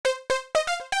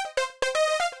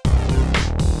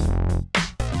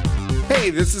Hey,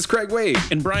 this is Craig Wade.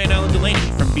 And Brian Allen Delaney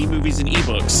from B Movies and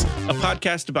Ebooks, a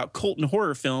podcast about cult and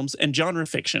horror films and genre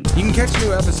fiction. You can catch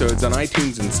new episodes on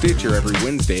iTunes and Stitcher every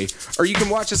Wednesday, or you can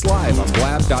watch us live on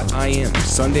blab.im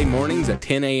Sunday mornings at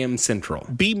 10 a.m. Central.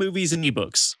 B Movies and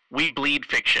Ebooks. We bleed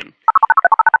fiction.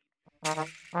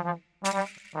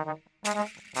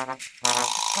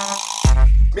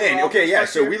 Man, okay, yeah.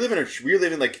 So we live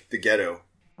in like the ghetto.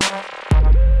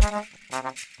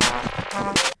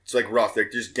 It's like rough.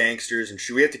 Like there's gangsters and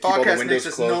shit. We have to keep all the windows makes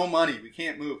us closed. no money. We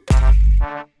can't move.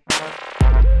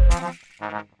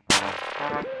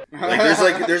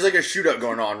 Like there's like a shootout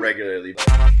going on regularly.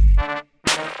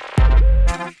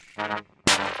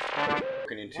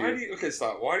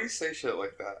 Stop. Why do you say shit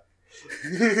like that?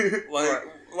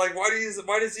 like, why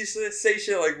does he say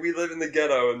shit like we live in the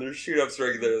ghetto and there's shoot-ups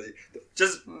regularly?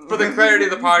 Just for the clarity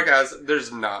of the podcast,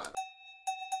 there's not.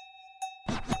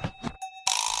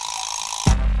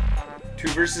 2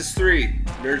 versus 3.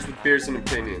 Nerds with beers and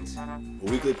opinions. A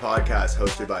weekly podcast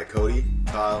hosted by Cody,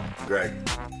 Kyle, and Greg.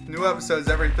 New episodes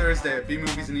every Thursday at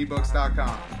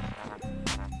bmoviesandebooks.com.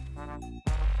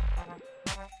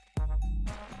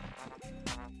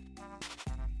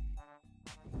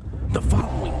 The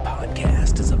following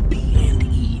podcast is a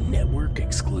B&E Network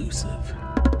exclusive.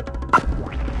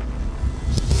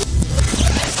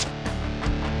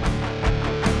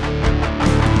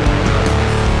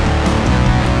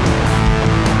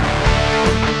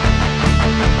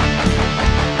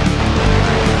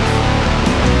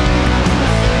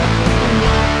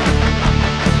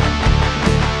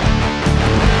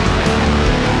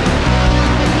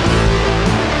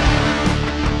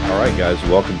 Guys,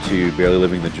 welcome to Barely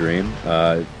Living the Dream.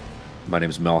 My name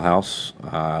is Mel House,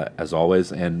 as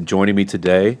always, and joining me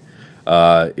today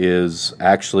is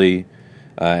actually,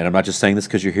 and I'm not just saying this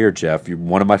because you're here, Jeff. You're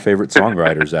one of my favorite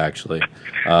songwriters, actually.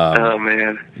 Oh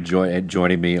man!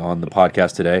 Joining me on the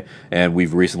podcast today, and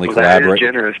we've recently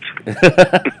collaborated.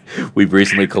 We've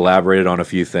recently collaborated on a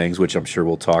few things, which I'm sure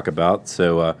we'll talk about.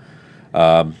 So.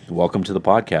 Welcome to the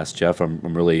podcast, Jeff.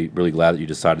 I'm really glad that you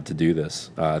decided to do this.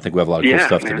 I think we have a lot of cool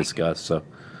stuff to discuss. So,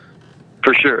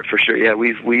 for sure, yeah,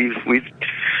 we've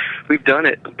done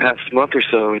it the past month or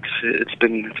so. It's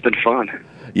been fun.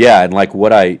 Yeah, and like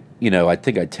what I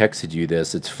think I texted you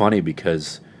this. It's funny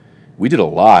because we did a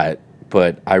lot,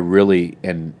 but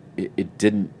it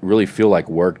didn't really feel like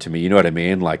work to me. You know what I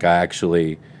mean? Like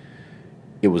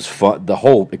it was fun. The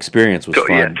whole experience was fun,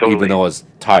 yeah, totally. Even though I was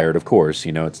tired. Of course,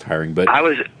 it's tiring. But I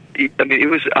was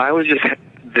just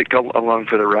to go along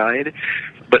for the ride.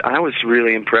 But I was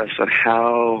really impressed on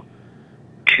how,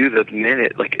 to the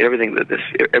minute, like everything that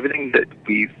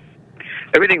we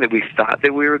thought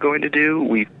that we were going to do,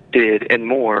 we did and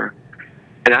more.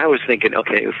 And I was thinking,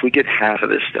 okay, if we get half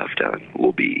of this stuff done,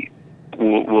 we'll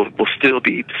still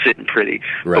be sitting pretty.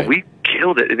 Right. But we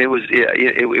killed it, and it was.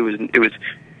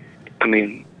 I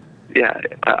mean, yeah,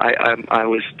 I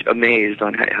was amazed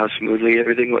on how smoothly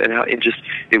everything went, and how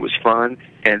it was fun,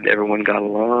 and everyone got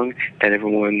along, and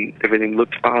everything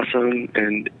looked awesome,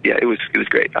 and yeah, it was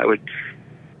great. I would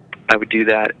do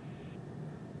that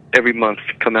every month.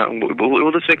 Come out and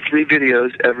we'll just make 3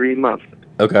 videos every month.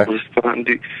 Okay. We'll just go out and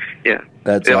do, yeah.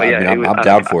 That's. I'm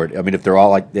down for it. I mean, if they're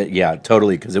all like that, yeah,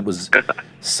 totally. Because it was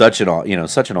such an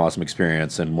awesome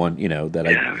experience, and one that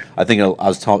I think I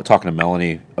was talking to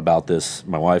Melanie about this,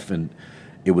 my wife, and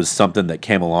it was something that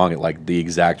came along at like the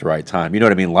exact right time. You know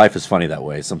what I mean? Life is funny that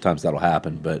way. Sometimes that'll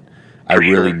happen, but I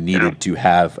really needed to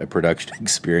have a production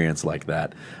experience like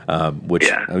that, which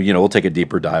we'll take a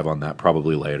deeper dive on that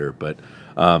probably later. But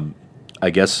I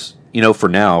guess. For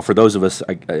now, for those of us,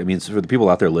 I mean, for the people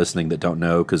out there listening that don't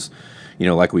know, because,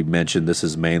 like we mentioned, a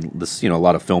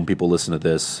lot of film people listen to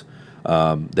this.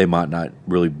 They might not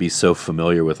really be so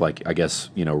familiar with, like, I guess,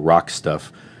 rock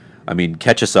stuff. I mean,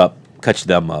 catch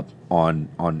them up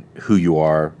on who you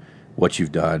are, what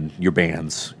you've done, your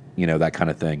bands, that kind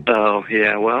of thing. Oh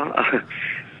yeah, well,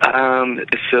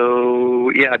 so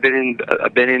yeah, I've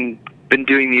been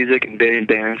doing music and been in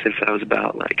bands since I was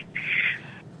about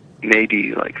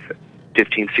maybe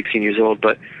 15, 16 years old,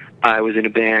 but I was in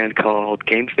a band called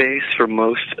Gameface for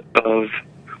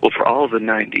all of the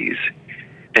 90s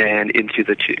and into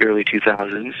the early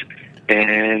 2000s,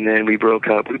 and then we broke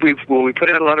up. We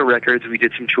put out a lot of records, we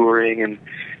did some touring, and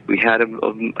we had a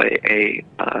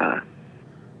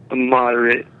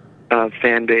moderate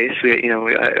fan base.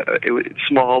 It was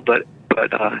small, but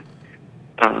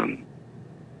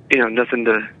nothing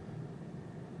to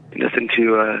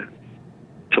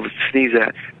sneeze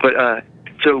at. But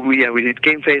so we did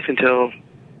Gameface until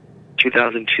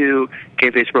 2002.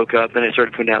 Gameface broke up. Then I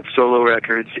started putting out solo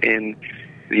records in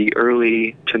the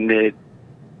early to mid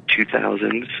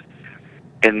 2000s,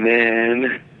 and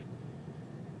then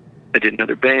I did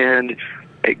another band.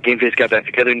 Gameface got back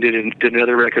together and did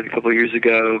another record a couple of years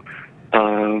ago,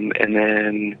 and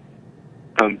then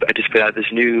I just put out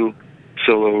this new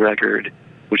solo record,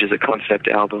 which is a concept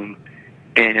album,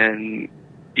 and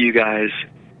you guys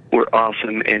were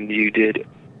awesome, and you did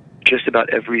just about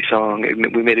every song.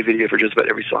 We made a video for just about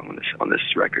every song on this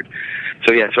record.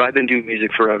 So yeah, so I've been doing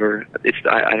music forever.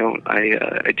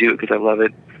 I do it because I love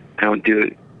it. I don't do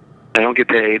it. I don't get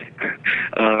paid.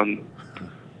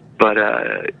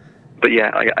 But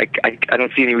yeah, I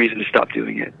don't see any reason to stop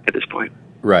doing it at this point.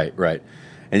 Right.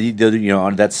 And you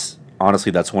know, that's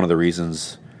honestly, that's one of the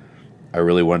reasons I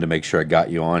really wanted to make sure I got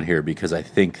you on here, because I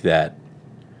think that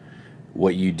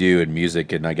what you do in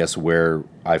music, and I guess where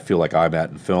I feel like I'm at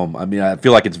in film, I mean, I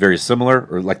feel like it's very similar,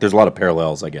 or like there's a lot of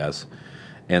parallels, I guess.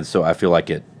 And so I feel like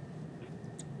it,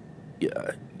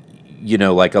 you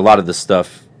know, like a lot of this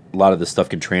stuff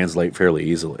can translate fairly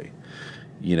easily,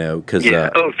 you know, because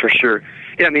oh, for sure.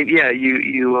 Yeah, I mean, yeah,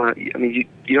 you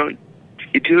don't,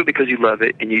 you do it because you love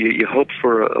it, and you hope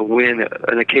for a win,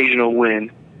 an occasional win.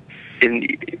 And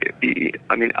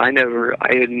I mean, I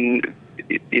hadn't,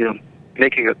 you know,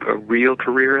 making a real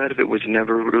career out of it was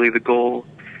never really the goal.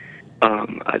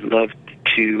 I'd love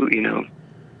to, you know,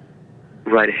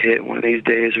 write a hit one of these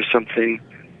days or something,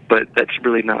 but that's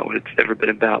really not what it's ever been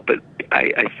about. But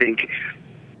I think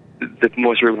the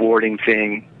most rewarding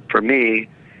thing for me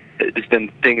has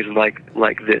been things like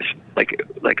this,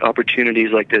 like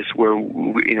opportunities like this, where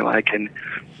you know, I can,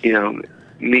 you know,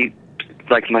 meet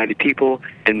like-minded people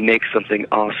and make something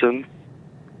awesome.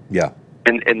 Yeah.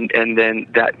 And then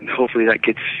that, hopefully that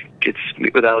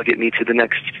that'll get me to the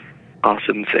next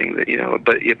awesome thing that, you know,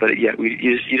 but yeah,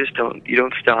 you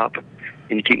don't stop,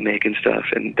 and you keep making stuff.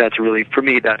 And that's really, for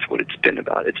me, that's what it's been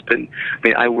about. It's been, I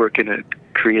mean, I work in a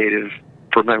creative,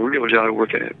 for my real job, I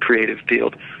work in a creative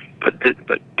field, but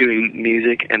doing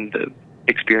music and the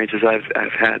experiences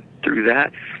I've had through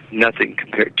that, nothing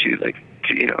compared to, like,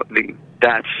 you know,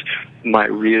 that's my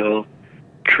real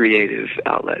creative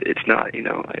outlet. It's not, you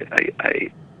know,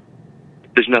 I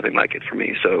there's nothing like it for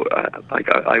me. So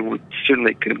I would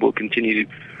certainly will continue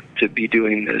to be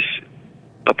doing this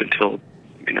up until,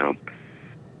 you know,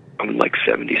 I'm like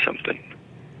 70 something.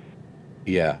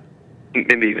 Yeah.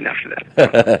 Maybe even after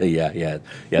that. Yeah.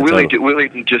 Willie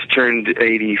just turned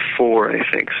 84,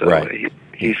 I think. So right.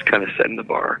 He's kind of setting the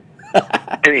bar.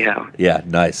 Anyhow. Yeah,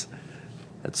 nice.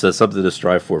 It's something to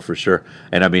strive for sure.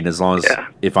 And I mean, as long as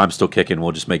if I'm still kicking,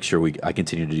 we'll just make sure I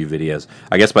continue to do videos.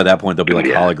 I guess by that point they'll be like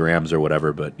holograms or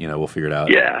whatever, but you know, we'll figure it out.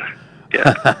 Yeah.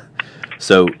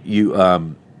 So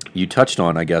you touched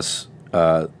on, I guess,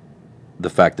 the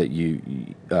fact that you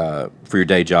for your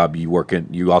day job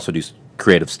you also do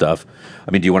creative stuff.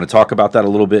 I mean, do you want to talk about that a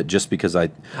little bit? Just because I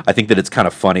think that it's kind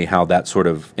of funny how that sort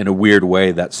of, in a weird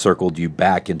way, that circled you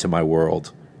back into my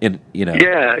world. You know.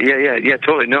 Yeah,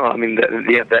 totally. No, I mean,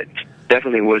 that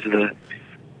definitely was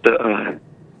the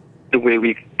way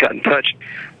we got in touch.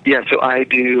 Yeah, so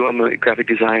I'm a graphic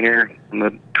designer. I'm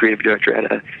a creative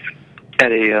director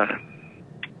at a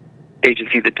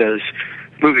agency that does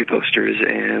movie posters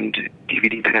and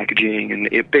DVD packaging and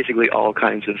basically all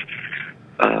kinds of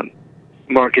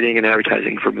marketing and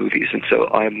advertising for movies. And so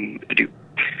I do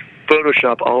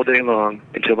Photoshop all day long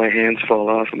until my hands fall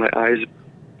off and my eyes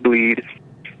bleed.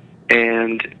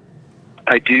 And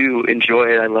I do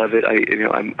enjoy it. I love it.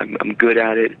 I'm good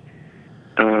at it.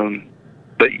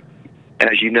 But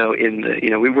as you know,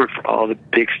 we work for all the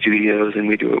big studios, and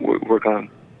we work on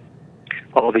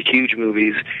all the huge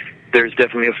movies. There's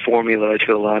definitely a formula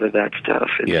to a lot of that stuff,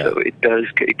 and so it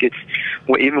gets.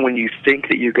 Even when you think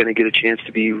that you're going to get a chance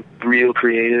to be real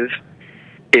creative,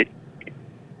 you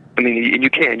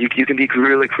can be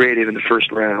really creative in the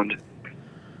first round.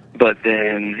 But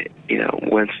then, you know,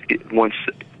 once the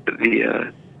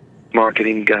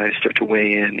marketing guys start to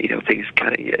weigh in, you know, things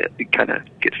kind of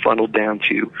get funneled down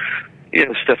to, you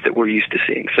know, stuff that we're used to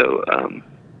seeing. So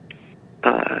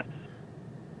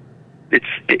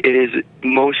it is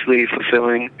mostly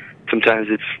fulfilling. Sometimes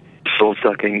it's soul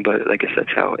sucking, but I guess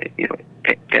that's how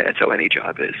that's how any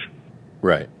job is.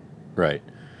 Right.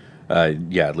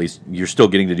 At least you're still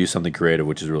getting to do something creative,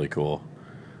 which is really cool.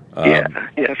 Yeah,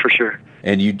 for sure.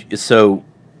 And we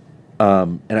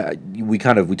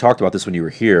talked about this when you were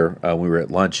here, when we were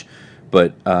at lunch,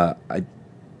 but I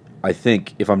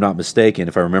think, if I'm not mistaken,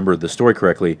 if I remember the story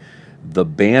correctly, the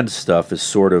band stuff is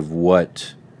sort of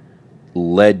what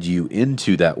led you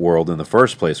into that world in the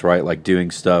first place, right? Like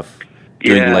doing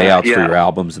layouts for your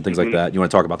albums and things like that. You want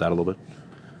to talk about that a little bit?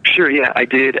 Sure. Yeah, I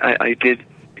did. I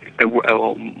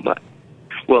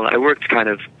worked kind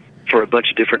of for a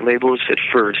bunch of different labels at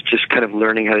first, just kind of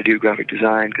learning how to do graphic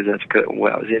design because that's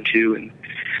what I was into. And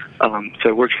so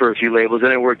I worked for a few labels.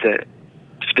 Then I worked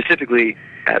specifically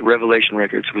at Revelation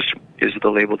Records, which is the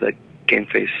label that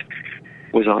Gameface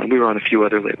was on. We were on a few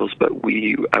other labels, but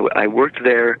I worked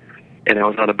there, and I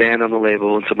was on a band on the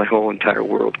label, and so my whole entire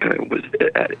world kind of was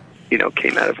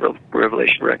came out of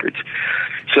Revelation Records.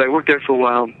 So I worked there for a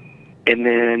while, and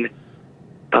then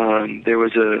there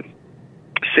was a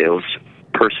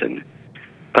salesperson,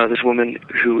 this woman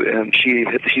who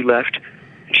she left.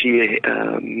 She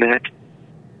met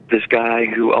this guy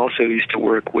who also used to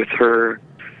work with her.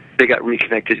 They got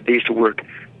reconnected. They used to work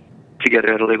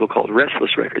together at a label called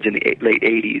Restless Records in the late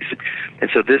 80s. And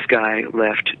so this guy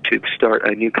left to start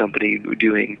a new company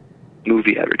doing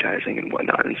movie advertising and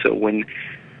whatnot. And so when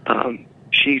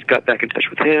she got back in touch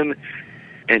with him,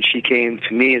 and she came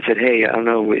to me and said, hey, I don't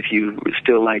know if you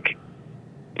still like,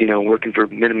 working for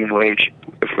minimum wage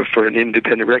for an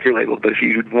independent record label, but if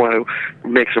you want to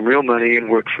make some real money and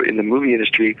work in the movie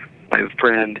industry, I have a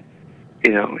friend,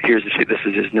 this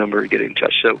is his number, get in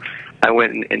touch. So I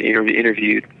went and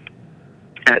interviewed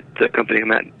at the company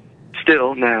I'm at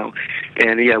still now,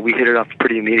 and we hit it off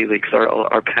pretty immediately because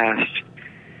our past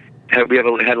we had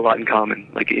a lot in common,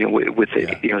 like with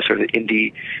the sort of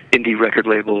the indie record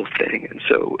label thing, and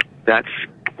so that's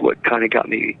what kind of got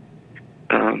me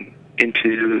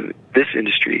into this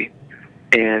industry,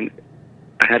 and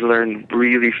I had to learn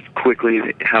really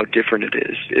quickly how different it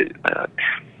is.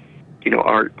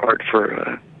 Art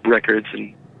for records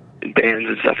and bands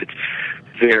and stuff. It's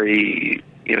very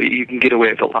you can get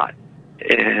away with a lot,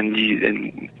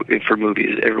 and for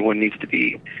movies, everyone needs to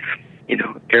be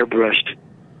airbrushed.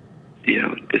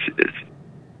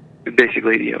 It's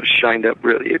basically shined up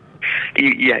really.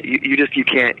 You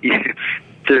can't.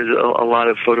 There's a lot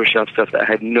of Photoshop stuff that I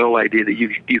had no idea that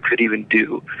you could even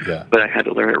do. Yeah. But I had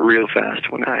to learn it real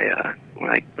fast when I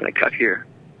got here.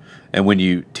 And when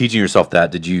you teaching yourself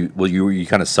that, were you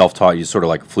kind of self-taught? You sort of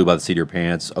like flew by the seat of your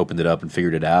pants, opened it up, and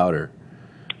figured it out, or?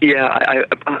 Yeah, I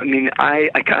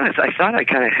thought I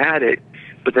kind of had it,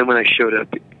 but then when I showed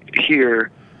up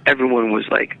here, everyone was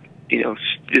like,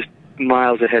 just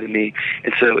miles ahead of me,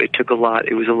 and so it took a lot.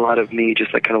 It was a lot of me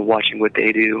just like kind of watching what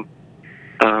they do,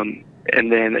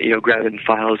 and then grabbing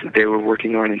files that they were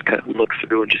working on and kind of look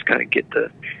through and just kind of get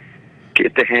the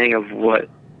hang of what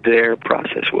their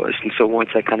process was. And so once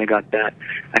I kind of got that,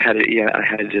 I had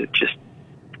to just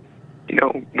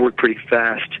work pretty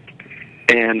fast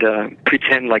and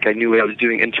pretend like I knew what I was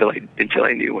doing until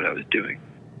I knew what I was doing.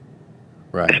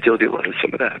 Right. I still do a lot of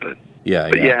some of that, but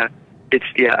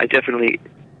I definitely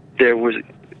it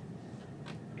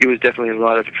was definitely a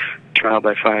lot of trial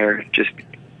by fire. Just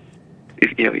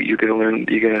you're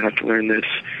gonna have to learn this.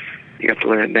 You have to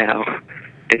learn it now.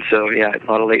 And so a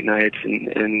lot of late nights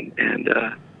and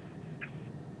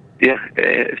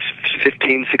it's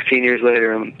 15, 16 years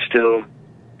later.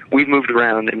 We've moved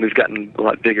around and we've gotten a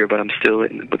lot bigger, but I'm still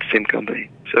with the same company.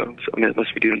 So I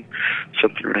must be doing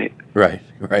something right. Right.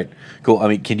 Cool.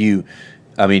 Can you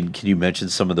mention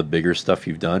some of the bigger stuff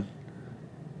you've done?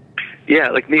 Yeah,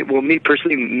 like me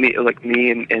personally, me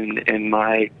and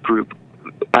my group,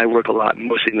 I work a lot,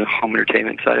 mostly in the home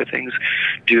entertainment side of things,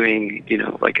 doing,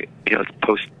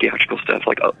 post-theatrical stuff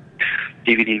like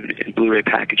DVD and Blu-ray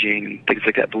packaging and things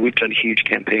like that. But we've done huge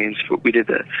campaigns. We did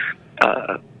the,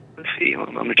 let's see,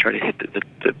 I'm going to try to hit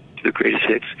the greatest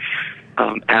hits.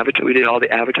 Avatar. We did all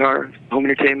the Avatar home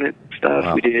entertainment stuff.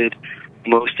 Wow. We did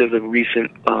most of the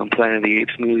recent Planet of the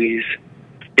Apes movies,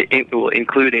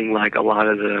 including like a lot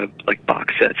of the like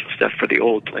box sets and stuff for the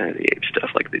old Planet of the Apes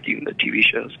stuff, like even the TV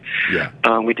shows. Yeah.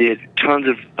 We did tons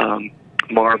of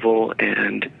Marvel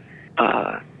and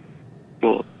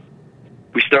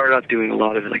we started out doing a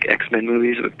lot of like X-Men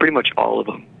movies, but pretty much all of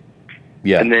them.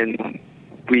 Yeah. And then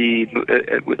we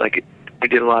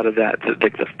did a lot of that,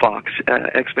 like the Fox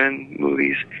X-Men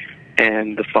movies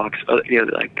and the Fox,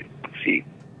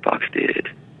 Fox did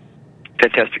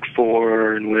Fantastic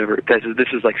Four and whatever. This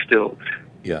is like still,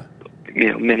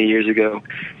 many years ago.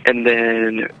 And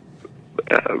then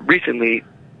recently,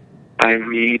 I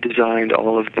redesigned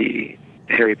all of the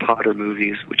Harry Potter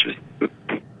movies, which was a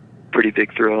pretty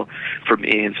big thrill for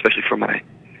me, and especially for my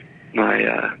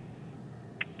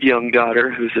young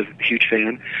daughter, who's a huge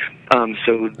fan.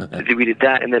 So we did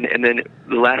that, and then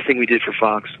the last thing we did for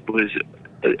Fox was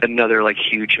another like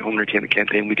huge home entertainment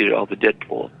campaign. We did all the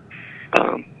Deadpool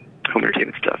home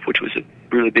entertainment stuff, which was a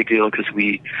really big deal because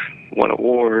we won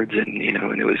awards, and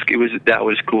that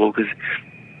was cool because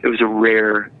it was a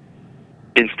rare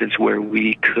instance where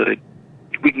we could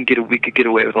get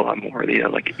away with a lot more.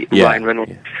 Ryan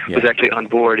Reynolds was actually on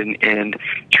board and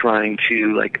trying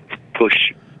to like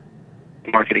push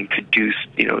marketing to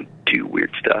do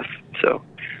weird stuff. So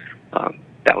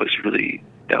that was really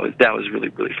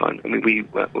fun. I mean,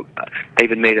 I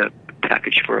even made a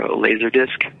package for a laser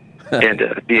disc and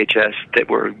a VHS that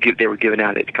they were given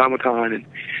out at Comic-Con, and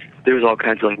there was all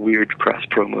kinds of like weird cross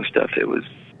promo stuff. It was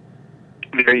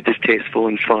very distasteful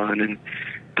and fun, and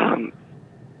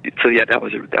so yeah, that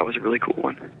was a really cool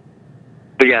one.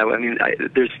 But yeah, I mean,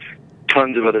 there's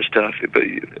tons of other stuff. But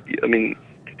I mean,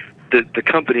 the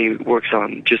company works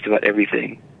on just about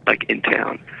everything, like in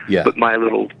town. Yeah. But my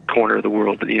little corner of the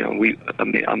world,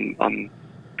 I'm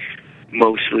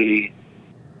mostly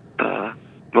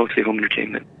home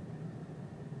entertainment.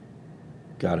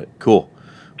 Got it. Cool.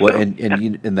 Well,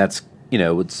 and that's,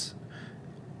 it's,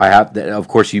 I have that, of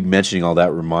course, you mentioning all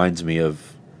that reminds me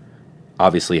of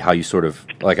obviously how you sort of,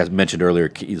 like I mentioned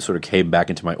earlier, you sort of came back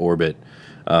into my orbit,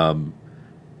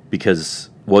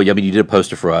 because, well, I mean, you did a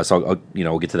poster for us.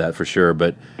 We'll get to that for sure.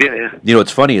 But yeah.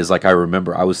 What's funny is, like, I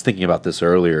remember I was thinking about this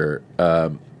earlier,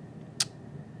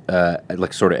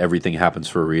 like sort of everything happens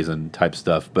for a reason type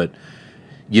stuff. But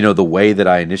the way that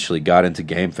I initially got into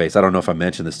Gameface, I don't know if I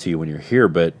mentioned this to you when you're here,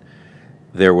 but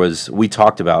we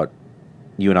talked about,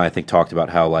 you and I think talked about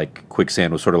how like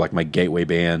Quicksand was sort of like my gateway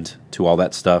band to all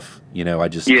that stuff. I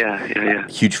just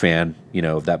huge fan,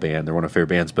 of that band. They're one of my favorite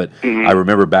bands. But I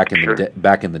remember back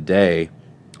in the day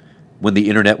when the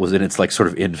internet was in its like sort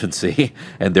of infancy,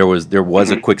 and there was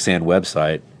a Quicksand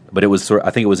website, but it was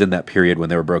I think it was in that period when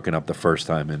they were broken up the first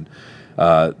time. And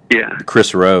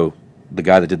Chris Rowe, the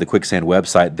guy that did the Quicksand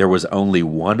website, there was only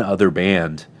one other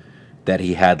band that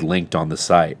he had linked on the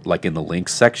site, like in the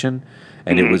links section,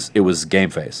 and it was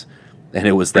Gameface, and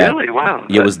it was that. Really? Wow.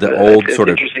 It was the old sort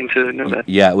of interesting to know that.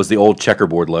 Yeah, it was the old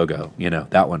checkerboard logo,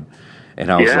 that one,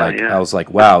 and I was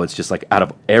like, wow, it's just like out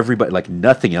of everybody, like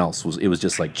nothing else was. It was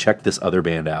just like, check this other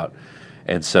band out,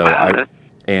 and so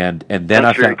and then that's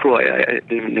I very found cool. I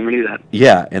never knew that.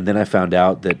 Yeah, and then I found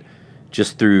out that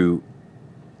just through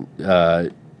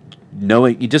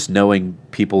knowing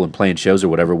people and playing shows or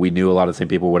whatever, we knew a lot of the same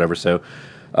people or whatever, so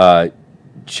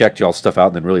checked y'all's stuff out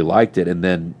and then really liked it. And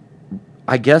then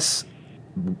I guess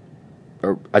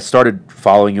I started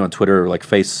following you on Twitter, like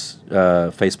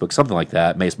Facebook, something like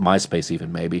that, MySpace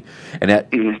even maybe. And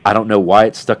I don't know why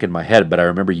it stuck in my head, but I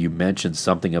remember you mentioned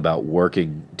something about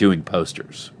doing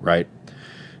posters, right?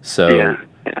 So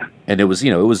yeah. And it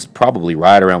was probably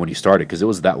right around when you started, because it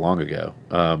was that long ago,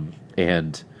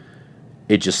 and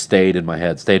it just stayed in my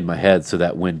head, so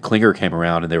that when Klinger came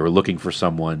around and they were looking for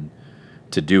someone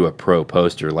to do a pro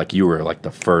poster, like you were like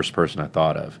the first person I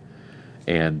thought of.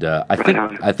 And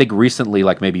I think recently,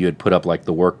 like maybe you had put up like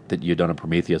the work that you had done on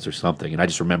Prometheus or something, and I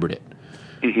just remembered it.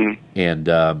 And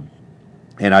I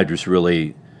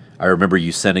remember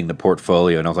you sending the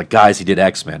portfolio, and I was like, guys, he did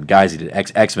X-Men. Guys, he did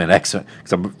X-Men. Because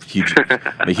I'm a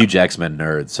huge X-Men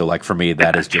nerd. So like for me,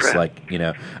 that is just like,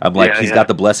 I'm like, he's got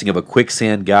the blessing of a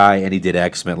Quicksand guy, and he did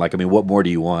X-Men. Like, I mean, what more do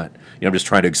you want? I'm just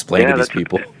trying to explain to these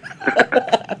people.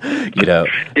 Yeah,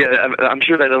 I'm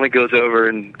sure that only goes over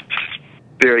in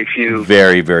very few.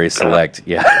 Very, very select.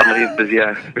 Yeah.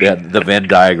 Yeah, the Venn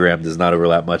diagram does not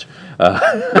overlap much.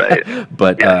 Right.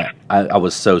 But I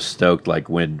was so stoked, like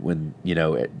when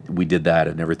we did that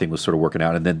and everything was sort of working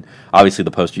out, and then obviously the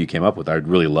poster you came up with, I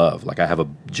really love. Like I have a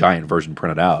giant version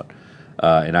printed out,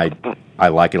 and I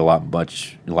like it a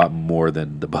lot more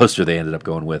than the poster they ended up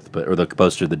going with, or the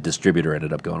poster the distributor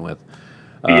ended up going with.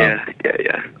 Yeah.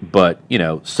 But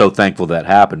so thankful that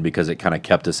happened, because it kind of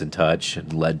kept us in touch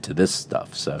and led to this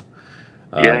stuff. So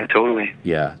yeah, totally.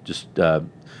 Yeah, just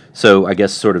so I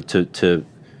guess sort of to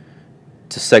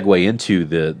segue into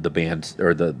the band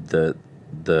or the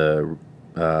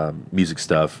music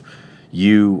stuff.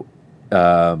 You,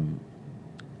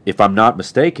 if I'm not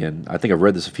mistaken, I think I've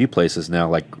read this a few places now.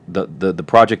 Like the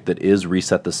project that is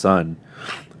Reset the Sun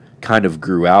kind of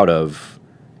grew out of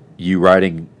you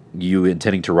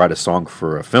intending to write a song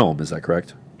for a film. Is that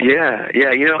correct? Yeah,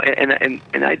 and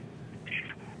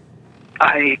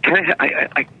I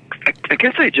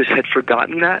guess I just had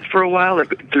forgotten that for a while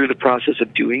through the process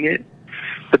of doing it.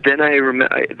 But then I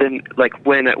remember,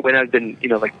 when I've been,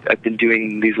 I've been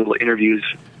doing these little interviews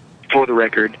for the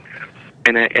record,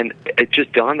 and it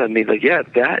just dawned on me, like, yeah,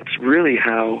 that's really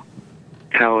how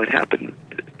it happened.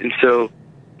 And so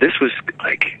this was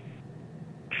like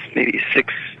maybe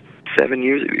 6-7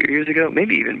 years ago,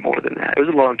 maybe even more than that. It was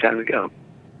a long time ago.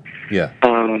 Yeah.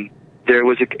 There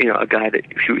was a guy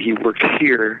he worked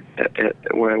here at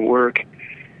where I work,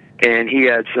 and he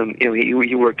had some,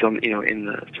 he worked on, in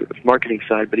the sort of marketing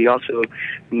side, but he also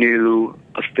knew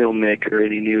a filmmaker,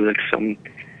 and he knew like some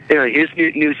anyway,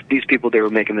 here's these people, they were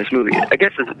making this movie. I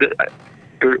guess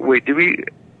wait, did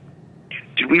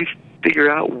we figure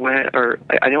out when? Or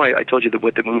I know I told you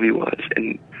what the movie was,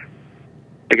 and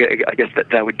I guess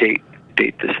that would date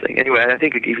this thing. Anyway, I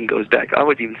think it even goes back. I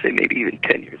would even say maybe even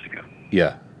 10 years ago.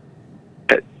 Yeah.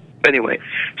 Anyway,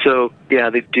 so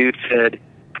yeah, the dude said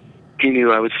he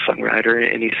knew I was a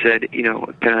songwriter, and he said,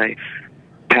 can I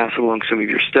pass along some of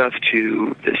your stuff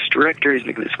to this director? He's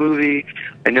making this movie.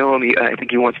 I know him. I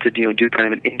think he wants to do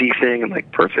kind of an indie thing. I'm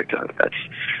like, perfect.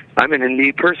 I'm an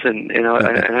indie person, and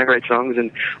I write songs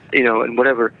and and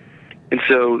whatever. And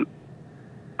so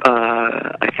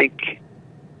I think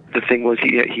the thing was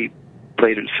he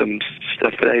played some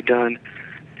stuff that I had done.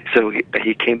 So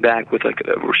he came back with like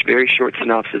a very short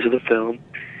synopsis of the film,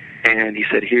 and he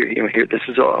said, "Here, this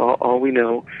is all we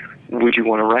know. Would you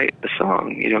want to write a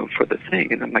song, for the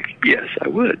thing?" And I'm like, "Yes, I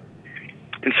would."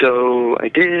 And so I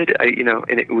did.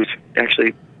 And it was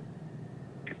actually,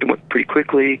 it went pretty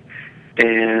quickly,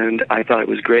 and I thought it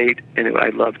was great, and I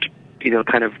loved,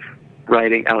 kind of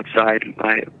writing outside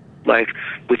my life.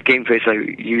 With Gameface,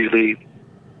 I usually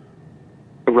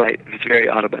write. It's very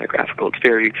autobiographical. It's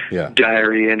very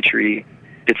diary entry.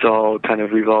 It's all kind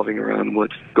of revolving around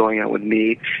what's going on with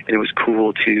me, and it was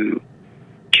cool to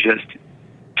just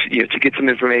to get some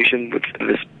information with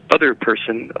this other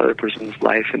person's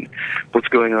life and what's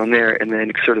going on there, and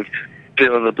then sort of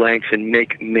fill in the blanks and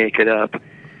make it up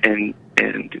and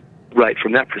write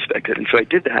from that perspective. And so I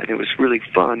did that, and it was really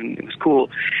fun, and it was cool.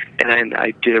 And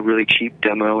I did a really cheap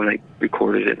demo, and I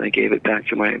recorded it, and I gave it back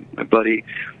to my buddy,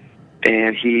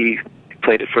 and he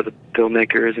played it for the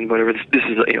filmmakers and whatever. This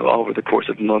is all over the course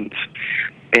of months.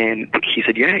 And he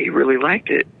said, "Yeah, he really liked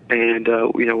it, and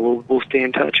we'll stay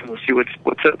in touch and we'll see what's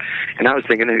up." And I was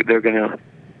thinking they're gonna,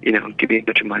 give me a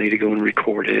bunch of money to go and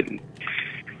record it.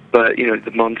 But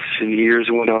the months and years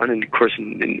went on, and of course,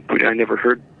 and we never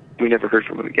heard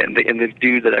from him again. And the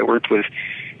dude that I worked with,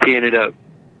 he ended up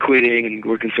quitting and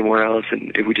working somewhere else,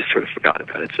 and we just sort of forgot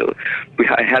about it. So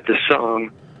I had this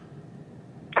song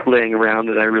laying around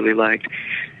that I really liked,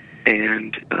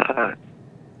 and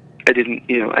I didn't,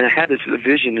 and I had this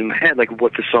vision in my head, like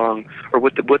what the song or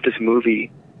what this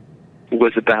movie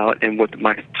was about and what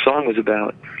my song was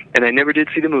about. And I never did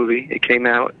see the movie. It came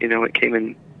out, it came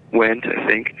and went, I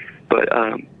think, but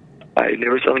I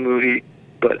never saw the movie.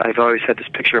 But I've always had this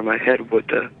picture in my head what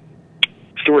the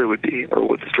story would be, or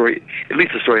what the story, at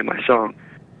least the story of my song.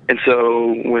 And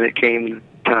so when it came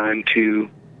time to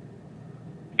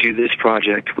do this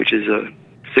project, which is a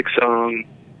 6-song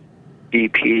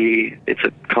EP, it's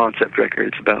a concept record.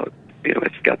 It's about,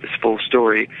 it's got this full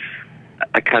story.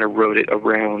 I kind of wrote it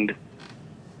around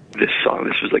this song.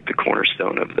 This was like the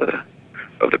cornerstone of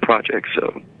the project.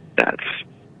 So that's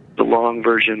the long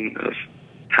version of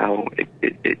how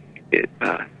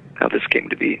how this came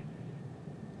to be.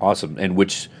 Awesome. And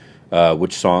which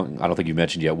song? I don't think you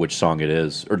mentioned yet which song it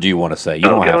is, or do you want to say? You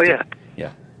don't have to. Yeah.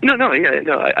 Yeah. No.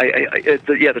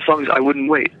 The song is "I Wouldn't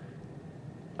Wait."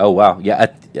 Oh wow, yeah.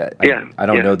 I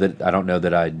don't know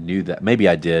that I knew that. Maybe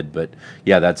I did, but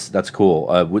yeah, that's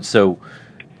cool. So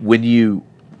when you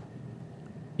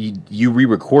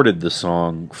re-recorded the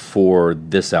song for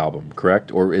this album,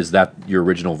 correct? Or is that your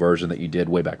original version that you did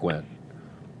way back when?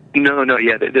 No,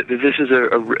 yeah. This is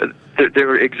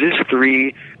there exist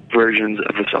 3 versions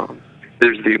of the song.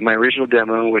 There's my original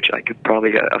demo, which I could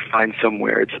probably find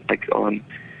somewhere. It's like on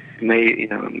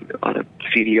on a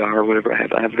CDR or whatever.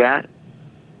 I have that.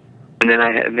 And then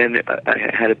I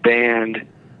had a band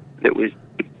that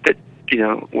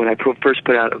when I first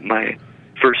put out my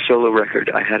first solo record,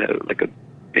 I had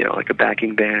a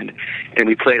backing band, and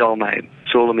we played all my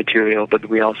solo material, but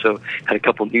we also had a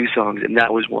couple new songs, and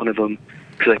that was one of them,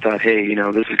 because I thought, hey,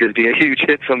 this is going to be a huge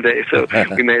hit someday, so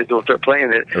we may as well start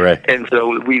playing it. Right. And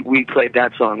so we played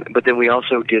that song, but then we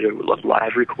also did a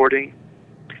live recording.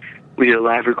 We did a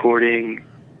live recording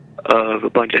of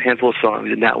a handful of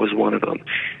songs, and that was one of them.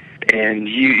 And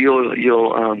it'll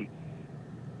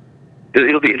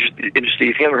be interesting. If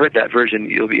you haven't heard that version,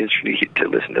 you'll be interested to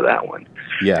listen to that one.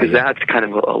 Yeah, because that's kind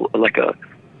of like a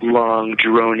long,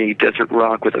 droney desert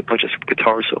rock with a bunch of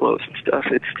guitar solos and stuff.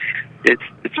 It's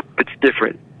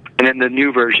different. And then the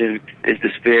new version is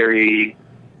this very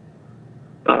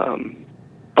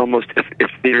almost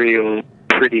ethereal,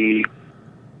 pretty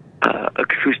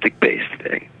acoustic based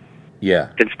thing.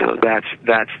 Yeah. And so that's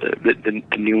the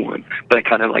new one. But I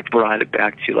kind of brought it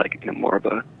back to more of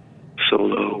a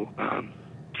solo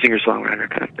singer-songwriter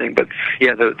kind of thing. But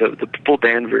yeah, the full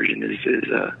band version is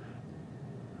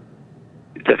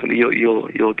definitely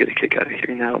you'll get a kick out of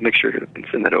hearing that. I'll make sure to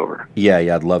send that over. Yeah,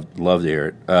 I'd love to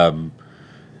hear it.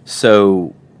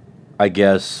 So I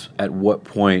guess at what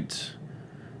point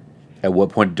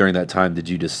during that time did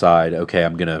you decide, okay,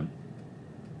 I'm gonna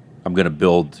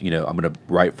build, I'm gonna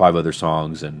write 5 other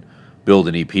songs and build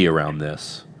an EP around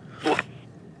this?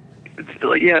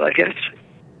 Yeah, I guess.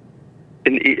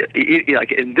 And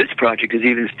this project is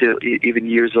even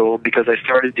years old because I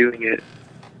started doing it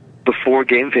before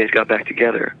Gameface got back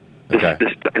together. Okay.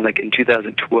 Like in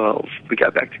 2012, we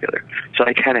got back together. So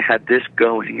I kind of had this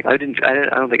going. I don't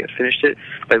think I finished it,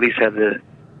 but at least had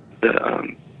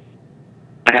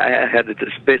I had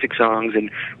the basic songs, and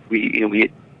we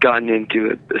had gotten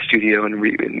into a studio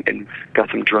and got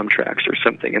some drum tracks or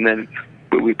something, and then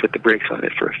we put the brakes on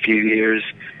it for a few years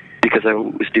because I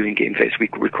was doing Gameface. We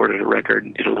recorded a record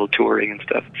and did a little touring and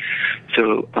stuff.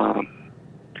 So,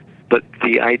 but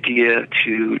the idea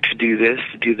to do this,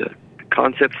 to do the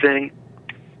concept thing,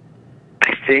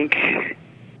 I think I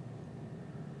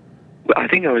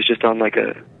was just on I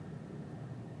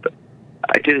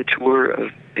did a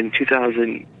tour in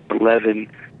 2011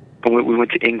 when we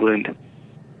went to England.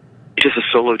 Just a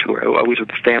solo tour. I was with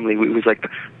the family. It was like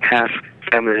half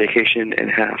family vacation and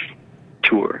half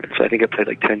tour. So I think I played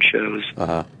like 10 shows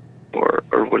or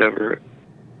whatever,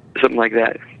 something like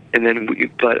that. And then,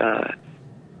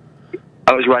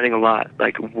 I was writing a lot,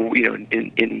 like, in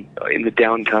the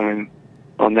downtime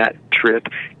on that trip,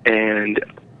 and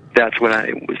that's when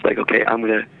I was like, okay, I'm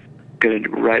gonna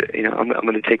write. I'm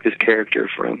gonna take this character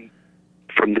from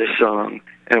this song,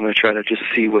 and I'm gonna try to just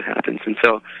see what happens. And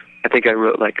so I think I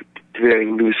wrote like very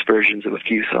loose versions of a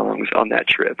few songs on that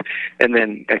trip, and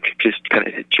then I just kind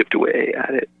of chipped away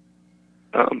at it,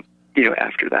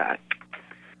 after that.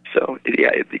 So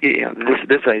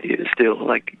this idea is still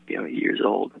like years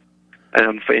old.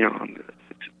 And it's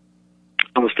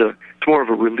more of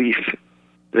a relief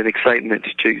than excitement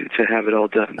to have it all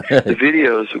done. Making the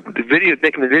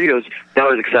videos, that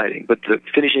was exciting, but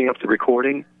finishing up the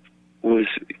recording was,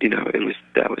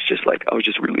 that was just like, I was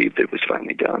just relieved that it was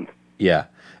finally done. Yeah,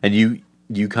 and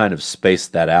you kind of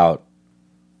spaced that out.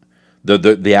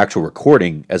 The actual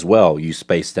recording as well, you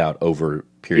spaced out over a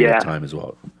period of time as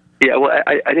well. Yeah, well,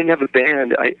 I didn't have a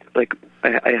band. I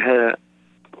had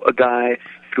a guy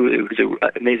who was an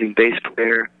amazing bass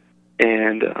player,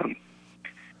 and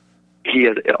he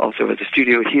also has a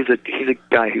studio. He's a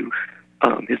guy who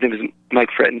his name is Mike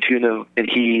Frettentuno, and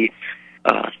he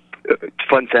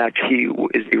fun fact, he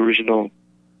is the original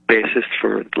bassist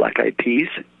for Black Eyed Peas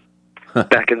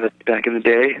back in the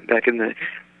day,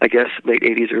 I guess late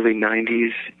 80s, early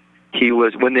 90s. He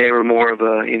was, when they were more of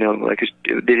a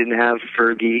they didn't have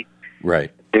Fergie, right?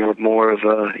 They were more of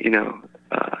a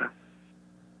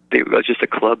they were just a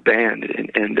club band,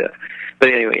 but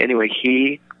anyway,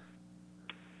 he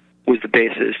was the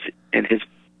bassist, and his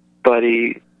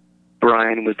buddy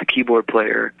Brian was the keyboard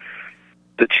player.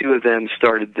 The two of them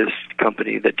started this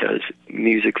company that does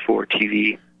music for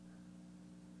TV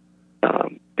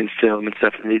and film and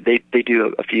stuff. And they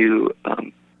do a few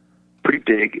pretty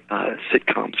big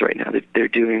sitcoms right now. They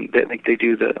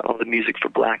do all the music for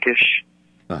Blackish,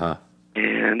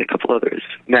 and a couple others.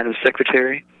 Madam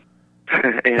Secretary.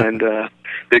 And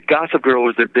the Gossip Girl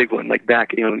was their big one. Like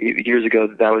back, years ago,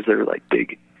 that was their like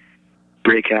big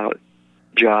breakout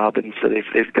job, and so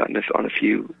they've gotten us on a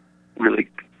few really,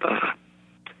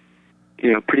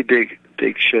 pretty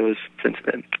big shows since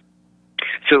then.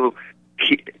 So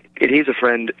he's a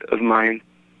friend of mine,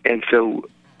 and so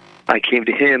I came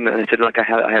to him and I said, look, I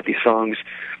have these songs.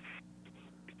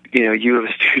 You have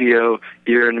a studio.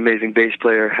 You're an amazing bass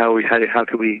player. How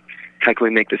can we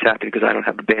make this happen? Because I don't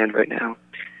have a band right now.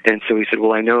 And so he said,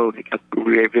 well, I know a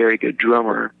very good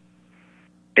drummer,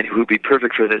 and who would be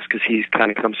perfect for this because he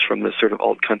kind of comes from the sort of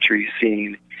alt country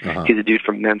scene. He's a dude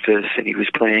from Memphis, and he was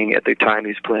playing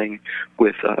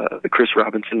with the Chris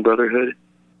Robinson Brotherhood,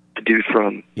 the dude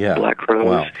from Black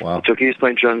Crowes. Wow. So he was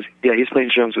playing drums. Yeah, he's playing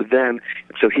drums with them.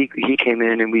 So he came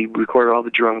in, and we recorded all the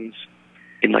drums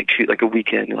in like a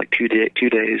weekend, in like 2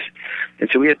 days. And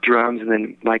so we had drums, and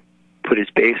then Mike put his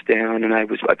bass down, and I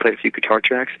played a few guitar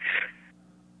tracks,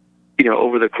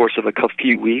 over the course of a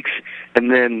few weeks.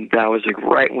 And then that was like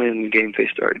right when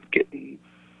Gameface started getting,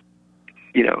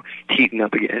 heating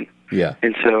up again. Yeah.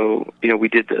 And so, we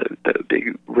did the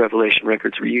big Revelation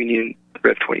Records reunion,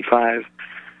 Rev 25.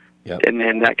 Yep. And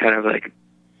then that kind of like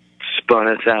spun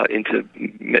us out into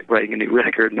writing a new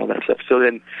record and all that stuff. So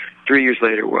then 3 years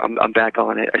later, I'm back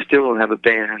on it. I still don't have a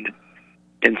band.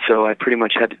 And so I pretty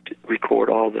much had to record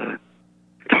all the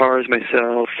guitars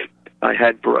myself. I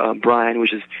had Brian,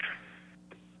 which is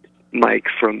Mike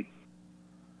from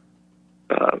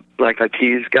Black Eyed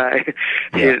Peas guy.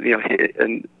 Yeah.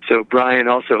 And so Brian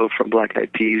also from Black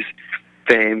Eyed Peas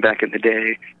fame back in the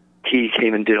day. he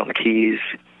came and did all the keys,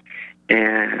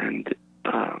 and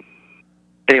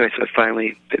anyway, so I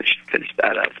finally finished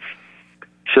that up.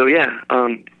 So yeah,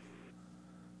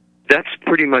 that's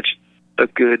pretty much a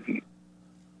good.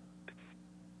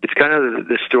 It's kind of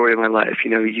the story of my life.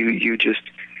 You know, you just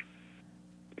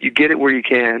you get it where you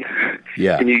can,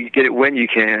 Yeah, and you get it when you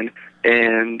can,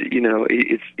 and you know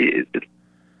it's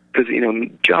because you know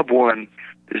job one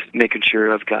is making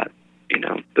sure I've got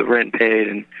the rent paid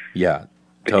and yeah,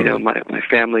 totally. you know my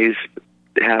family's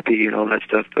happy and all that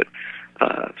stuff. But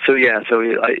so yeah, so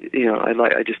I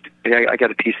got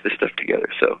to piece this stuff together.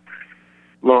 So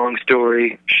long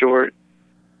story short,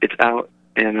 it's out,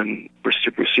 and we're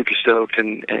super stoked.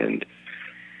 And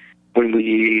when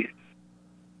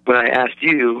I asked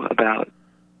you about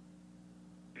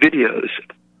videos,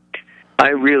 I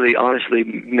really honestly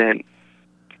meant,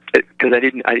 because I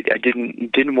didn't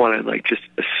want to like just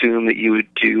assume that you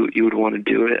would want to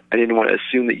do it. I didn't want to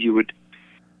assume that you would.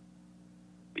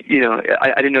 You know,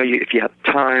 I didn't know if you had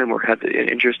time or had the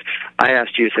interest. I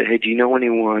asked you to say, hey, do you know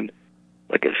anyone,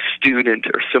 like a student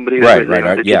or somebody?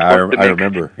 Right. Yeah, I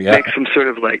remember. Yeah. Make some sort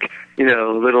of like,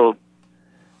 little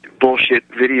bullshit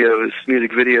videos, music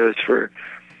videos for,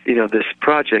 this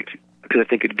project, because I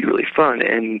think it'd be really fun.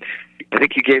 And I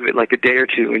think you gave it like a day or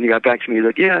two, and you got back to me. You're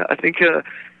like, yeah, I think I'd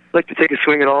like to take a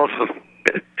swing at all of them.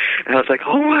 And I was like,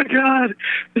 oh my God,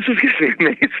 this is going to be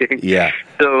amazing. Yeah.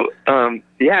 So, and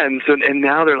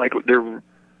now they're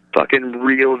fucking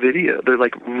real video. They're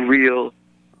like real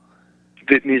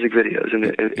music videos,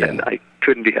 and I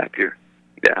couldn't be happier.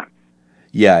 Yeah.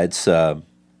 Yeah, it's,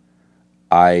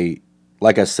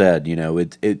 like I said,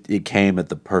 it came at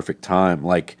the perfect time.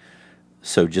 Like,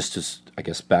 so just to, I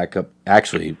guess, back up,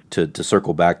 actually, to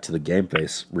circle back to the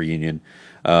Gameface reunion.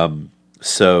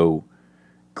 So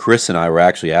Chris and I were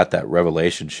actually at that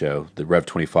Revelation show, the Rev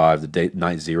 25, the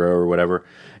Night Zero or whatever,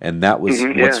 and that was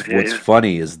what's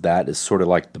funny is that is sort of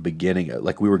like the beginning.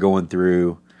 Like we were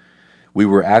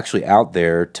actually out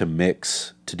there to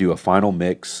do a final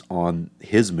mix on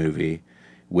his movie,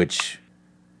 which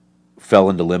fell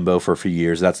into limbo for a few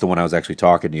years. That's the one I was actually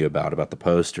talking to you about the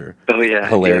poster. Oh yeah,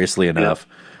 hilariously enough.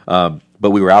 Yeah.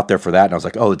 But we were out there for that, and I was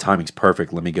like, oh, the timing's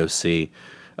perfect. Let me go see.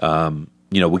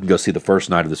 We can go see the first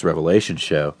night of this Revelation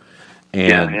show,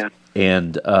 but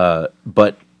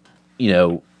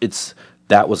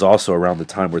that was also around the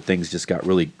time where things just got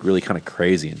really, really kind of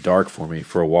crazy and dark for me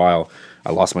for a while.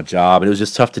 I lost my job, and it was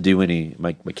just tough to do any.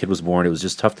 My kid was born. It was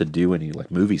just tough to do any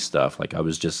like movie stuff. Like I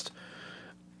was just,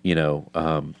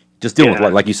 just dealing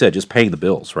with like you said, just paying the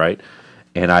bills, right?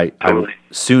 And I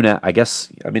soon, I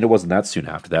guess, I mean, it wasn't that soon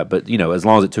after that, but as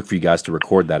long as it took for you guys to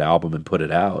record that album and put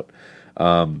it out.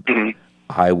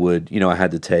 I would, I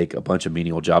had to take a bunch of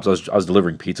menial jobs. I was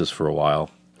delivering pizzas for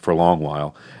a long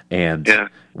while. And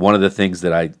one of the things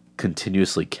that I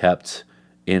continuously kept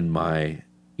in my,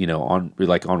 on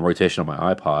rotation on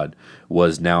my iPod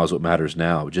was Now Is What Matters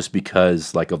Now, just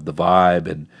because like of the vibe,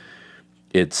 and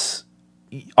it's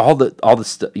all the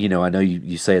stuff, I know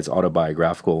you say it's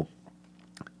autobiographical,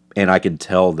 and I can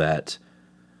tell that,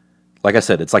 like I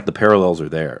said, it's like the parallels are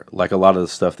there. Like a lot of the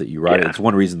stuff that you write, it's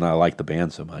one reason that I like the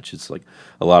band so much. It's like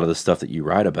a lot of the stuff that you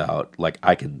write about, like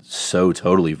I can so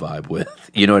totally vibe with.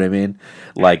 You know what I mean?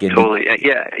 Like totally,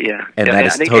 yeah. And that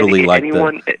is totally like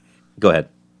anyone. Go ahead.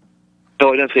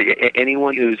 No, I don't say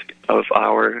anyone who's of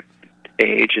our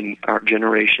age and our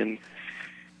generation,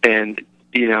 and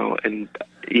I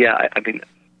mean,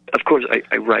 of course, I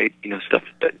write stuff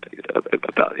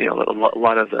about a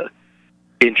lot of the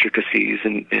intricacies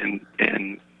and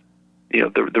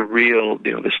the real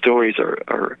the stories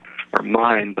are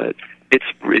mine, but it's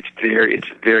very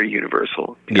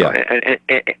universal.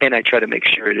 And I try to make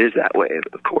sure it is that way,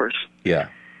 of course. Yeah.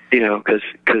 Because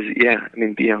I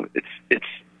mean it's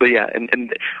but yeah,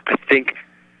 and I think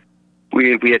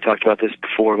we had talked about this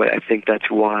before, but I think that's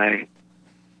why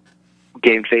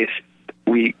Gameface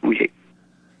we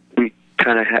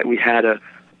had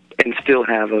and still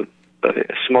have a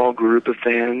small group of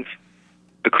fans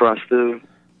across the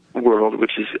world,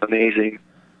 which is amazing.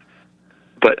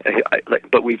 But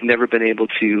but we've never been able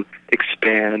to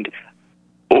expand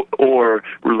or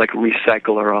like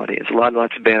recycle our audience.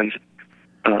 Lots of bands,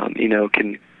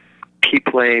 can keep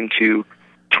playing to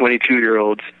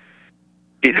 22-year-olds.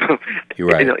 You're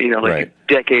right.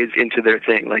 Decades into their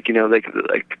thing. Like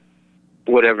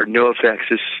whatever.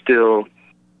 NoFX is still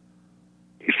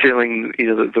filling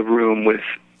the room with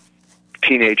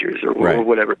teenagers or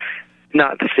whatever.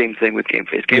 Not the same thing with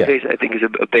Gameface. Gameface, I think, is a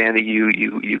band that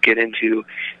you get into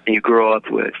and you grow up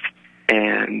with,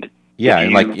 and Yeah,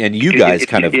 and you guys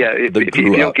kind of if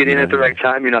you don't get in at the right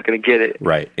time, you're not going to get it.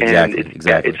 Right. Exactly.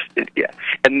 Exactly.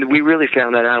 And we really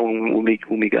found that out when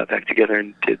we got back together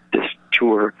and did this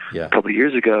tour a couple of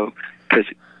years ago, because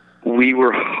we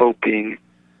were hoping,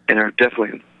 and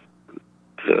definitely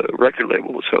the record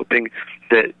label was hoping,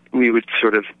 that we would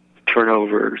sort of turn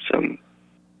over some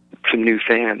new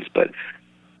fans, but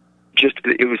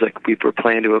it was like we were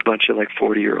playing to a bunch of like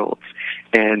 40-year-olds,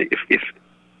 and if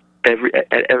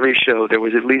at every show there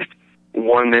was at least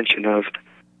one mention of,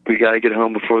 we got to get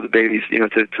home before the babies,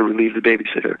 to relieve the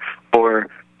babysitter, or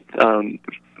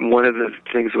one of the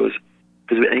things was,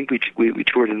 because I think we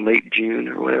toured in late June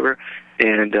or whatever,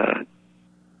 and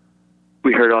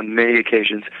we heard on many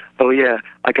occasions, "Oh yeah,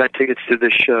 I got tickets to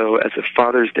this show as a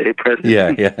Father's Day present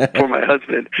for my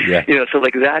husband." Yeah. So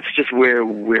like that's just where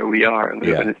we are, and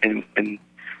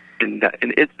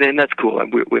that's cool. I'm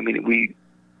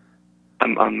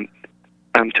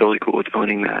totally cool with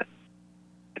owning that.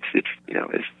 It's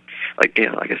like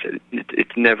I said,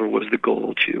 it never was the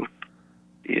goal to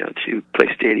play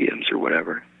stadiums or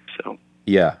whatever. So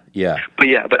yeah.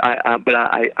 But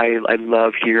I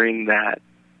love hearing that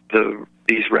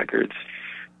these records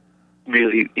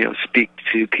really speak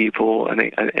to people and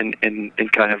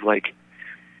kind of like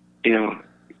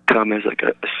come as like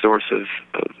a source of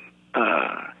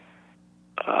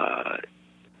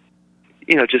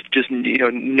just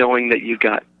knowing that you've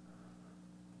got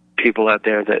people out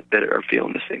there that are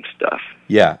feeling the same stuff.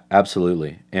 Yeah,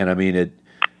 absolutely. And I mean it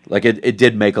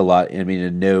did make a lot. I mean,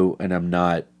 and I'm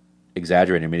not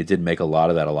exaggerating. I mean, it did make a lot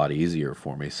of that a lot easier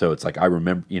for me. So it's like I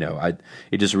remember,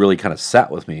 it just really kind of sat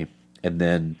with me. And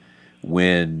then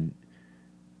when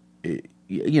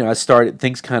I started,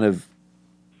 things kind of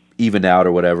evened out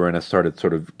or whatever, and I started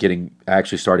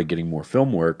actually started getting more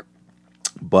film work,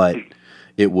 but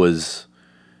it was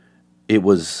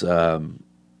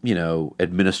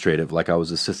administrative. Like I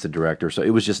was assistant director, so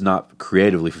it was just not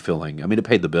creatively fulfilling. I mean, it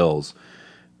paid the bills,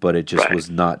 but it just was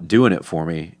not doing it for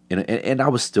me. And I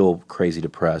was still crazy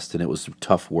depressed, and it was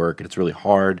tough work, and it's really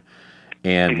hard.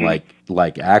 And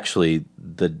like actually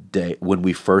the day when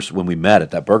we met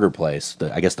at that burger place,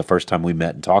 I guess the first time we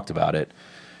met and talked about it,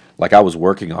 like I was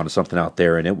working on something out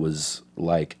there, and it was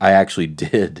like I actually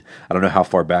did, I don't know how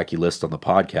far back you list on the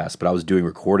podcast, but I was doing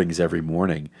recordings every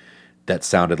morning that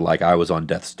sounded like I was on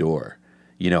death's door.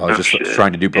 I was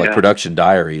trying to do like production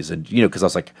diaries, and because I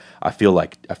was like, I feel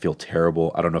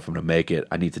terrible. I don't know if I'm going to make it.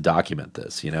 I need to document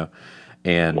this,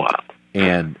 and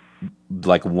and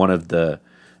like one of the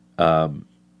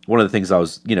things I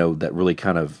was that really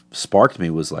kind of sparked me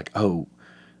was like, I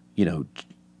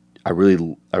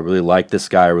really like this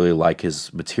guy. I really like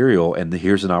his material, and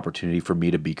here's an opportunity for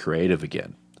me to be creative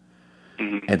again.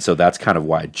 Mm-hmm. And so that's kind of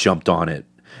why I jumped on it,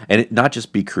 and not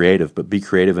just be creative, but be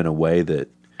creative in a way that,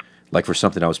 like for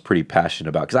something I was pretty passionate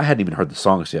about, because I hadn't even heard the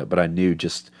songs yet, but I knew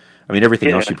everything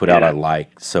else you put out I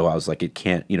liked, so I was like, it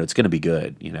can't, it's going to be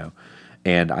good,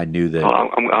 and I knew that.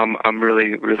 I'm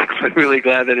really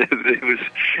glad that it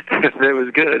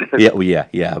was good.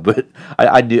 Yeah, but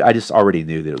I just already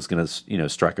knew that it was going to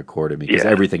strike a chord in me, because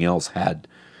everything else had,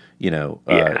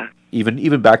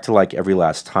 even back to like Every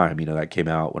Last Time, that came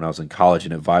out when I was in college,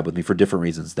 and it vibed with me for different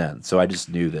reasons then. So I just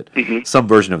knew that some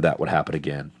version of that would happen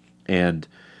again, and.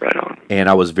 Right on. And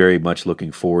I was very much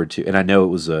looking forward to, and I know it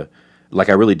was I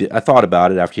really did. I thought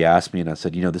about it after you asked me, and I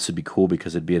said, this would be cool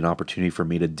because it'd be an opportunity for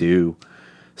me to do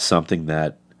something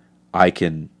that I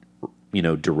can,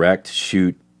 direct,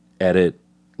 shoot, edit,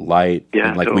 light,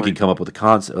 and like we can come up with a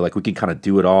concept, like we can kind of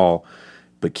do it all,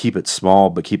 but keep it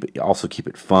small, but keep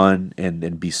it fun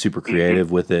and be super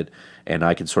creative with it, and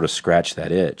I can sort of scratch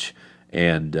that itch.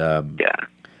 And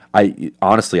I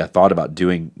honestly thought about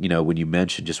doing, when you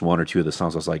mentioned just one or two of the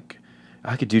songs, I was like,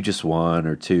 I could do just one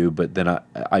or two, but then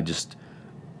I just,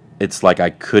 it's like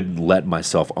I couldn't let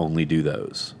myself only do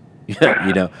those.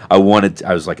 I want to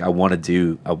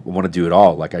do it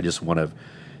all. Like I just want to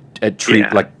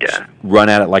run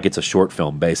at it like it's a short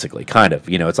film, basically, kind of.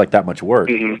 It's like that much work.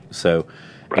 Mm-hmm. So,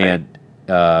 and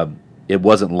it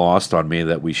wasn't lost on me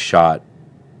that we shot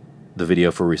the video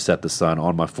for Reset the Sun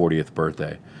on my 40th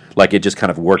birthday. Like it just kind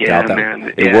of worked out that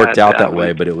way. It worked out that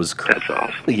way, but it was that's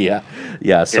awesome.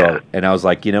 Yeah. So, and I was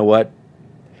like, you know what?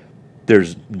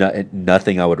 There's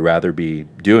nothing I would rather be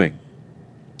doing,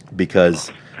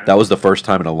 because that was the first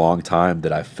time in a long time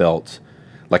that I felt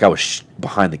like I was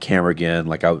behind the camera again.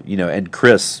 Like and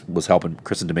Chris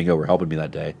and Domingo were helping me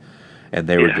that day, and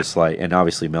they were just like, and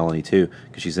obviously Melanie too,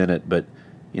 because she's in it. But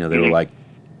they were like,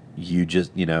 you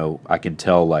just, I can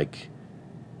tell like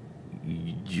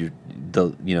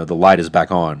the light is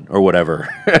back on or whatever.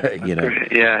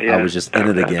 I was just in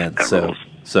it again. So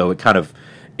So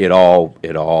it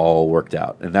all worked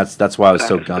out, and that's why I was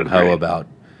so That's so gung ho great. about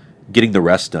getting the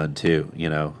rest done too.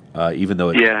 Even though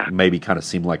it Yeah. maybe kind of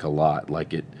seemed like a lot,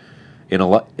 like it in a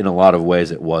lot of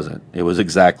ways it wasn't. It was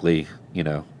exactly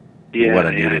what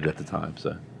I needed at the time.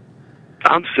 So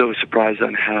I'm so surprised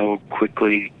on how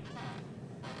quickly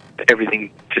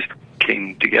everything just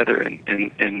came together, and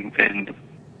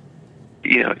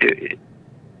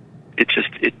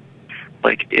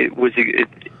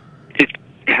it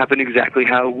happened exactly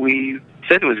how we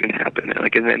said it was going to happen.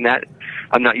 And that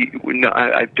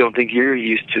I don't think you're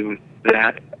used to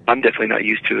that. I'm definitely not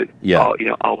used to it. Yeah.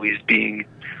 Always being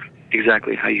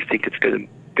exactly how you think it's going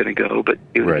to go. But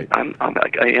Right. I'm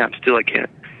like I am still. I can't.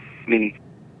 I mean,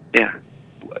 yeah.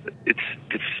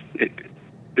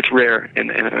 It's rare,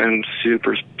 and I'm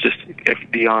super just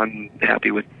beyond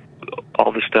happy with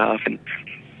all the stuff. And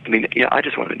I mean, I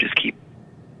just want to just keep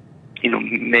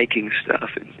making stuff,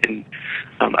 and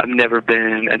I've never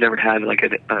had like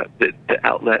the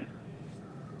outlet.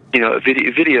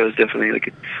 Video is definitely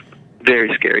like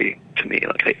very scary to me.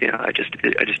 Like I just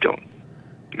don't.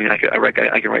 I mean, I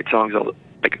can write songs all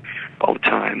the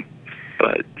time,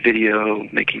 but video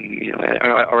making,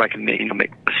 or I can make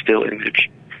a still image.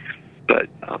 But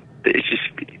it's just,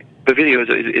 but video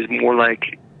is more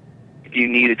like you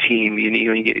need a team. You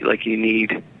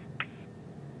need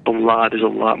a lot. There's a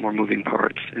lot more moving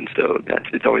parts, and so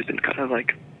it's always been kind of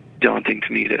like daunting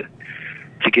to me to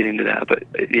get into that. But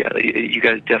yeah, you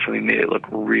guys definitely made it look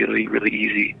really, really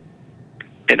easy,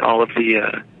 and all of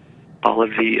the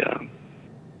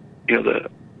the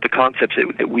concepts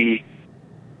that we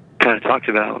kind of talked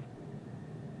about.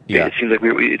 yeah, It seemed like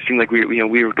we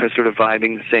were kind of sort of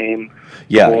vibing the same.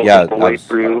 the way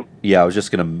through. I was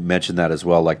just going to mention that as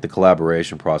well. Like the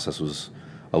collaboration process was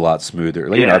a lot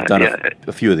smoother. I've done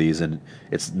a few of these, and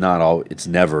it's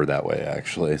never that way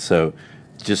actually. So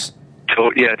just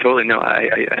totally. No,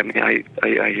 I mean, I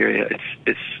hear you.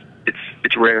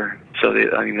 It's rare. So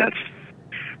that's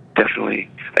definitely,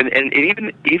 and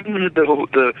even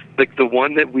the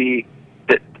one that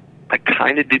I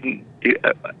kind of didn't.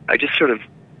 I just sort of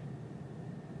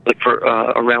like for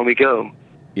Around We Go.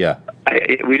 yeah.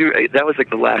 That was like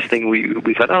the last thing we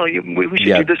thought. Oh, we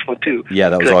should do this one too. Yeah,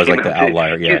 that was always like the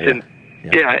outlier. And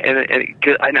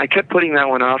I kept putting that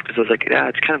one off because I was like,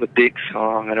 it's kind of a big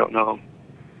song. I don't know,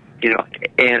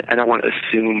 and I don't want to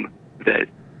assume that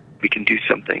we can do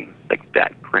something like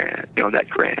that grand.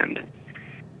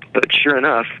 But sure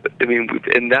enough, I mean,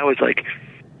 and that was like,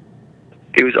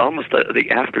 it was almost the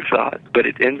afterthought, but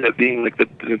it ended up being like the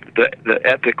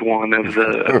epic one of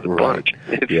the Right. bunch.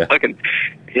 It's fucking,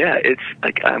 it's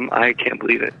like I can't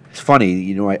believe it. It's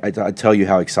funny, I tell you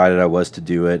how excited I was to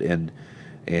do it, and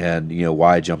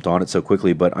why I jumped on it so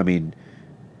quickly. But I mean,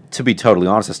 to be totally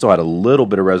honest, I still had a little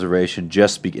bit of reservation.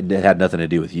 And it had nothing to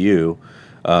do with you.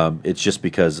 It's just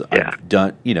because I've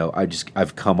done,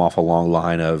 I've come off a long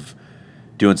line of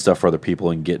doing stuff for other people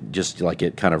and get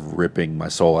it kind of ripping my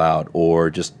soul out,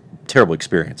 or just terrible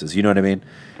experiences. You know what I mean?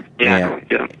 I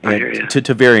hear you.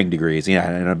 To varying degrees.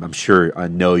 And I'm sure, I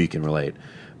know you can relate.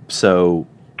 So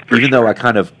even though I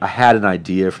had an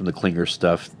idea from the Klinger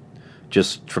stuff,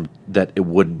 just from that it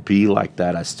wouldn't be like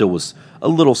that, I still was a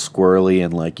little squirrely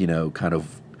and kind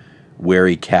of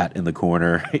wary cat in the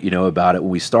corner, about it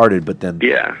when we started. But then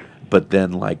Reset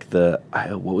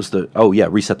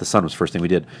the Sun was the first thing we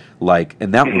did.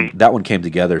 And that one came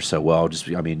together so well.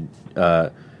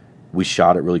 We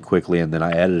shot it really quickly, and then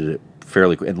I edited it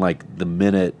fairly quick. And the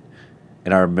minute,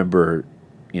 and I remember,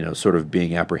 sort of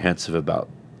being apprehensive about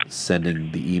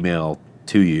sending the email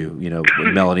to you,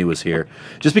 when Melanie was here,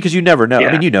 just because you never know. Yeah.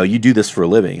 I mean, you do this for a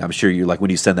living. I'm sure you're like, when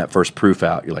you send that first proof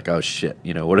out, you're like, oh shit,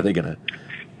 what are they gonna?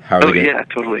 How are they gonna?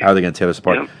 Totally. How are they gonna tear us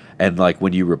apart? Yep. And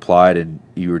when you replied, and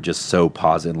you were just so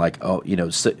positive,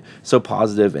 so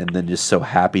positive, and then just so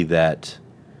happy that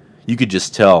you could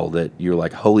just tell that you're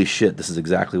like, holy shit, this is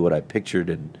exactly what I pictured,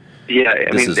 and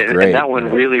this is great. And that one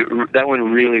really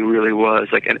was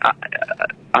like, and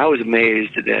I was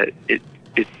amazed that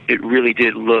it really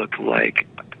did look like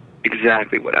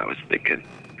exactly what I was thinking.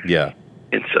 Yeah.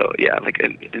 And so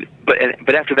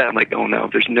but after that, I'm like, oh no,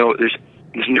 there's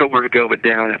nowhere to go but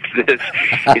down after this.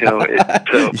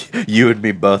 So you and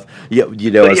me both. Yeah,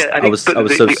 the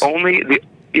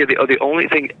only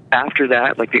thing after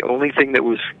that, like the only thing that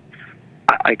was,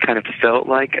 I kind of felt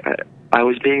like I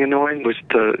was being annoying, was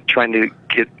trying to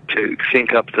get to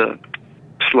sync up the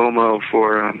slow mo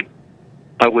for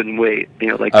I Wouldn't Wait.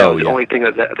 That was the only thing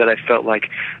that I felt like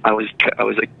I was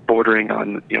like bordering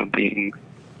on being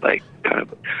like kind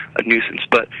of a nuisance,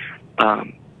 but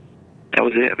that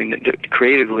was it. I mean,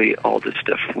 creatively, all this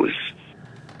stuff was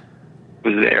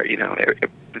was there. You know, it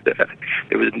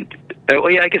was. Well,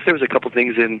 yeah, I guess there was a couple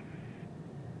things in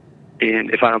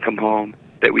If I Don't Come Home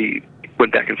that we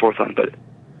went back and forth on, but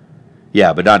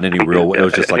yeah, but not in any real way. It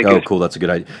was just like, oh, cool, that's a good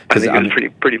idea. I think it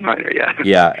was pretty minor, yeah.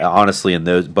 Yeah, honestly, in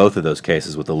both of those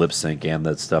cases with the lip sync and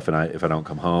that stuff, and If I Don't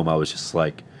Come Home, I was just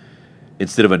like,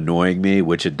 instead of annoying me,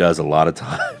 which it does a lot of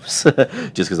times,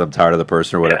 just because I'm tired of the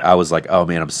person or whatever, I was like, oh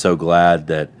man, I'm so glad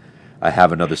that I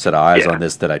have another set of eyes on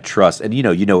this that I trust. And you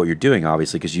know what you're doing,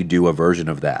 obviously, because you do a version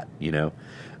of that, you know.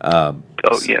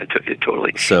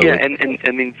 Totally. So yeah, and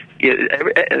I mean, yeah,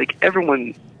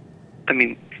 everyone. I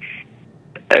mean,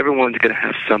 everyone's going to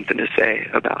have something to say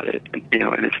about it, you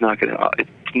know, and it's not going to.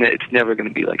 It's never going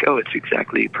to be like, oh, it's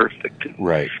exactly perfect. And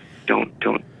right. Don't.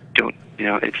 You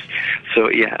know, it's so.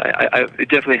 Yeah, I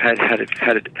definitely have had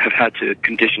to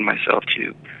condition myself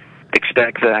to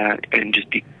expect that and just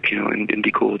be, you know, and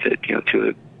be cool with it, you know,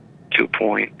 to a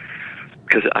point,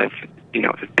 because I've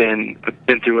been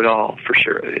through it all for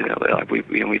sure. You know, like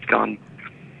we've gone,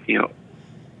 you know,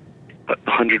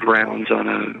 100 rounds on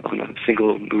a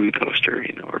single movie poster,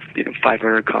 you know, or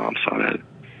 500 comps on a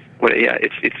what? Yeah,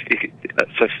 it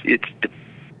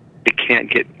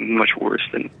can't get much worse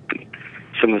than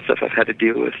some of the stuff I've had to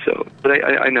deal with. So, but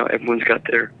I know everyone's got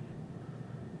their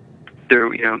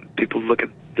you know, people look at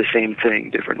the same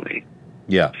thing differently.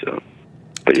 Yeah. So,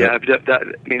 but yeah,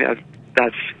 that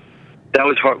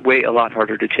was a lot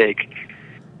harder to take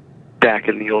back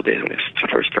in the old days when I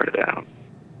first started out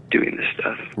doing this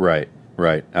stuff. Right.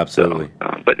 Absolutely.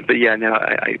 So, but yeah, now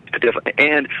I definitely,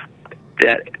 and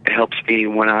that helps me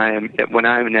when I'm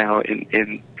now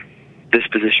in this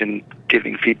position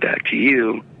giving feedback to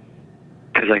you,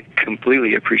 because I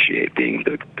completely appreciate being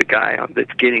the guy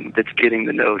that's getting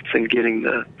the notes and getting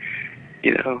the,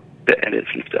 you know, the edits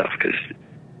and stuff, because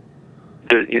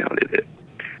there's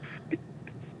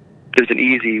an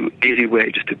easy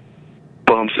way just to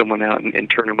bum someone out and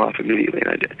turn them off immediately,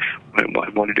 and I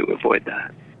wanted to avoid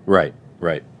that. Right.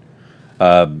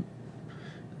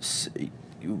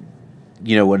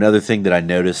 You know, another thing that I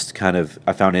noticed,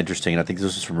 I found interesting, and I think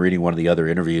this was from reading one of the other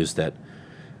interviews, that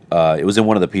it was in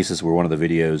one of the pieces where one of the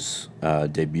videos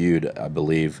debuted, I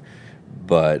believe,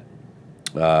 but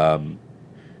I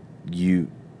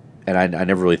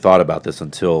never really thought about this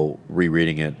until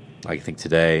rereading it, I think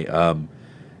today.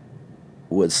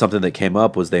 Something that came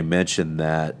up was they mentioned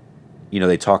that, you know,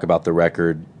 they talk about the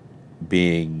record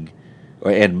being,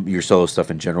 and your solo stuff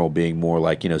in general being more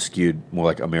like, you know, skewed more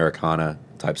like Americana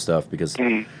type stuff, because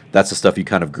that's the stuff you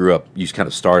kind of grew up, you kind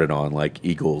of started on, like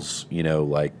Eagles, you know,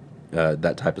 like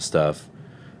that type of stuff.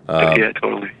 Yeah,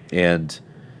 totally. And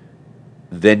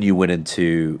then you went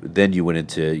into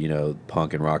you know,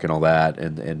 punk and rock and all that,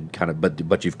 and kind of,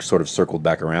 but you've sort of circled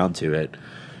back around to it.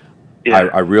 Yeah.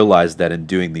 I realized that in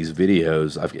doing these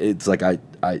videos, it's like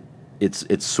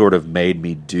it's sort of made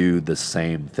me do the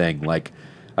same thing. Like,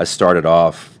 I started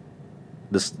off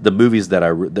the movies that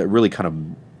that really kind of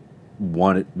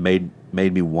made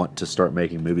me want to start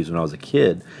making movies when I was a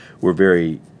kid were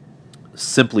very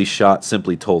simply shot,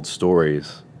 simply told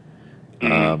stories,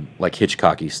 like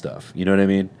Hitchcocky stuff. You know what I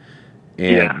mean?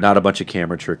 And not a bunch of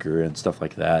camera trickery and stuff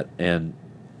like that. And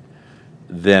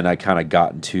then I kind of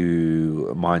got into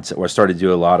a mindset where I started to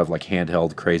do a lot of like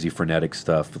handheld, crazy, frenetic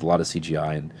stuff with a lot of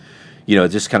CGI, and you know,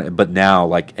 just kind of. But now,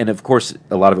 like, and of course,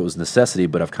 a lot of it was necessity.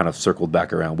 But I've kind of circled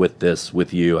back around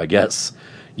with you, I guess.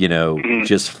 You know,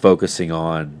 just focusing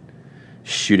on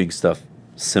shooting stuff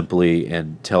simply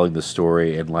and telling the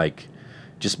story, and like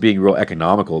just being real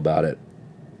economical about it.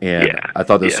 And I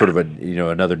thought that was sort of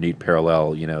another neat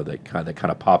parallel, you know, that kind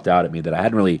of popped out at me that I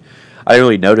didn't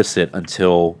really notice it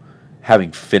until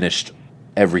having finished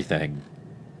everything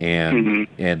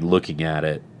and looking at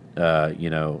it, you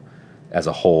know, as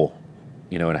a whole,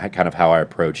 you know, and kind of how I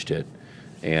approached it,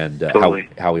 and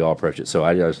how we all approach it. So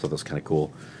I just thought that was kind of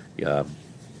cool, kind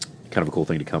of a cool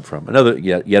thing to come from.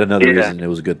 Yet another reason it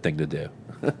was a good thing to do.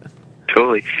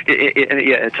 Totally.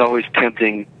 It's always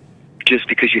tempting, just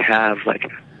because you have like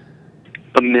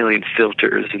a million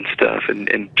filters and stuff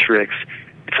and tricks.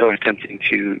 It's always tempting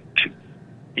to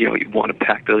you know, you want to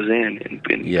pack those in,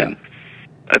 and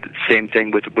same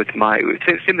thing with my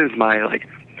like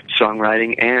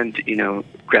songwriting and, you know,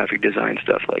 graphic design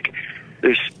stuff. Like,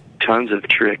 there's tons of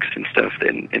tricks and stuff,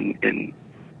 and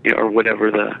you know, or whatever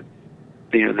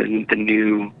the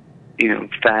new, you know,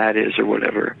 fad is or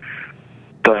whatever.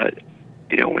 But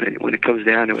you know, when it comes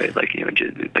down to it, like, you know,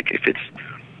 just, like, if it's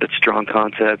a strong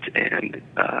concept and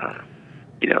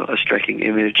you know, a striking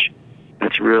image,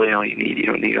 that's really all you need. You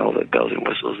don't need all the bells and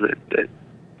whistles that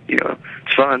you know.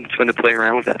 It's fun to play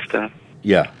around with that stuff.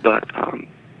 Yeah. But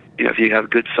you know, if you have a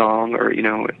good song, or, you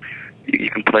know, you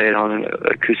can play it on an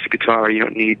acoustic guitar. You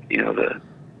don't need, the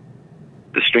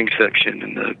string section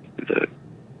and the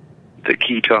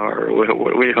keytar or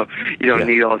whatever, you don't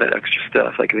need all that extra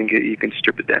stuff. Like, I think you can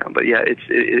strip it down. But yeah,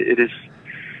 it is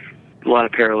a lot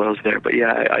of parallels there. But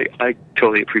yeah, I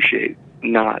totally appreciate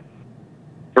not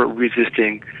or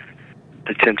resisting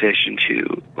the temptation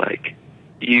to like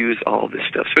use all this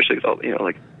stuff, especially with all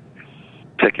like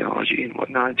technology and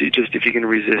whatnot. Just if you can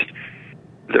resist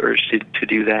the urge to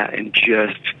do that and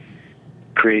just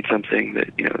create something that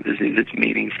that's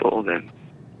meaningful, then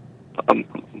I'm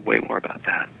way more about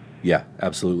that. Yeah,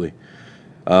 absolutely.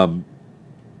 One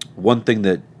thing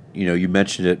that you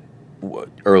mentioned it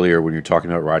earlier when you're talking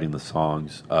about writing the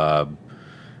songs,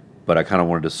 but I kind of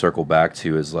wanted to circle back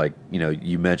to is like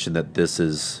you mentioned that this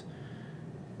is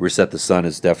Reset the Sun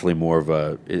is definitely more of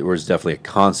is definitely a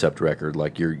concept record.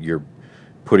 Like you're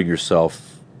putting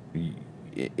yourself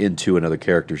into another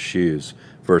character's shoes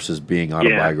versus being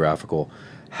autobiographical.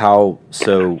 How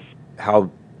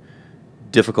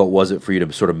difficult was it for you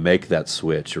to sort of make that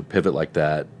switch or pivot like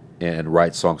that and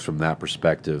write songs from that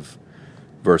perspective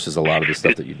versus a lot of the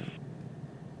stuff that you do?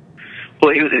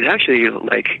 Well, it was actually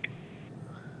like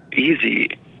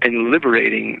easy and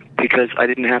liberating because I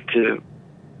didn't have to.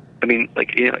 I mean,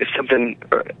 like if something.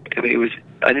 I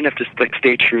didn't have to like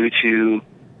stay true to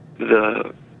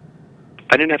the.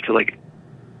 I didn't have to like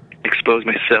expose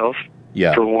myself.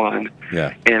 Yeah. For one.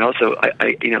 Yeah. And also,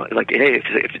 I like, hey,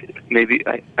 if maybe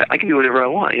I can do whatever I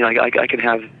want. I can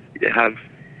have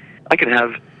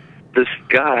this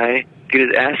guy get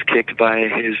his ass kicked by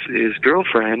his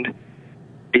girlfriend.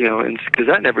 And because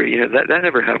that never, that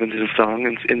never happens in a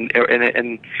song.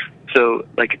 And so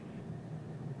like,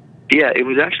 yeah, it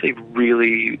was actually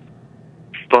really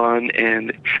fun.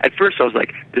 And at first I was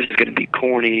like, this is going to be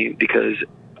corny because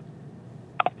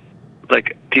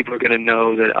like people are going to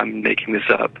know that I'm making this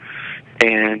up,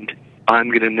 and I'm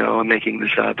going to know I'm making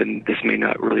this up, and this may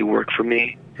not really work for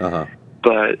me. Uh-huh.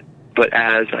 But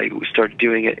as I started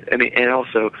doing it, I mean, and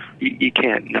also you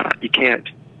can't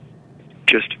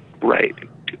just write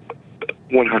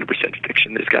 100%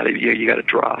 fiction. There's got to you got to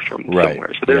draw from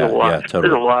somewhere. So there's a lot. Totally.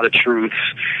 There's a lot of truths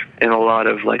and a lot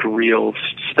of like real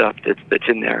stuff that's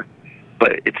in there.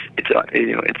 But it's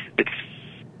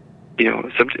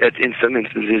in some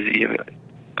instances,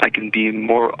 I can be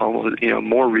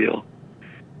more real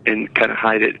and kind of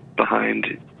hide it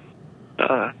behind,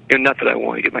 not that I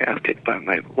want to get my ass kicked by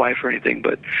my wife or anything,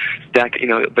 but that,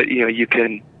 you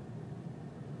can,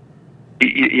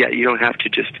 you don't have to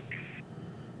just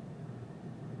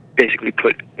basically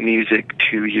put music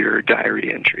to your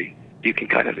diary entry. You can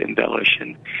kind of embellish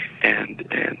and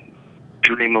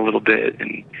dream a little bit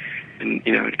and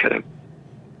kind of,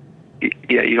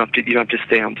 you don't have to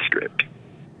stay on the script.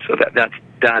 So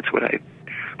that's what I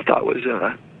thought was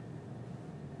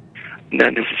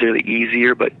not necessarily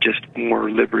easier, but just more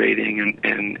liberating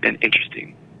and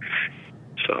interesting.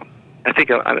 So I think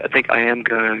I am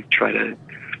gonna try to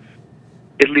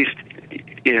at least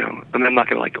I'm not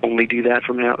gonna like only do that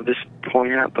from this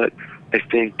point out, but I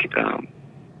think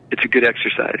it's a good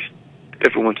exercise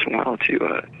every once in a while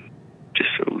to just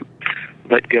sort of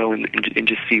let go and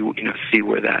just see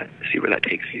where that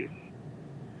takes you.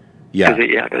 Yeah.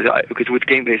 Because with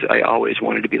Gameface, I always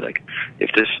wanted to be like,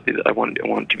 I want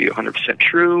it to be 100%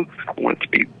 true. I want it to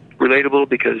be relatable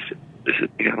because this is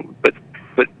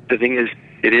but the thing is,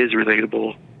 it is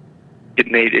relatable.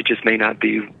 It just may not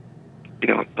be the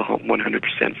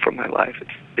 100% from my life.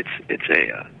 It's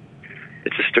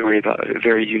a story about a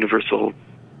very universal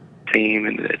theme,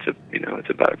 and it's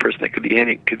about a person that could be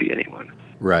anyone.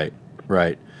 Right.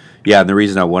 Yeah, and the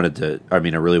reason I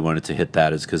really wanted to hit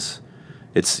that is because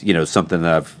it's, something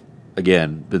that I've,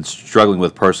 again, been struggling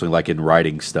with personally, like in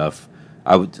writing stuff.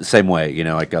 Same way,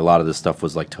 like a lot of this stuff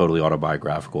was like totally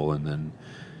autobiographical, and then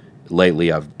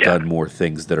lately I've done more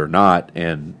things that are not,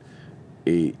 and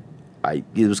it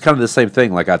was kind of the same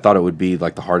thing. Like I thought it would be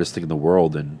like the hardest thing in the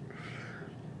world, and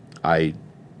I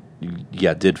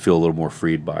did feel a little more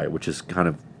freed by it, which is kind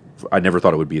of, I never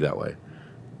thought it would be that way.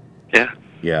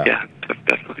 Yeah,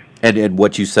 definitely. And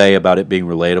what you say about it being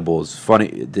relatable is funny.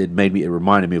 It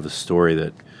reminded me of a story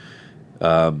that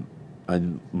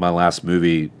in my last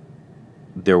movie,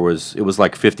 it was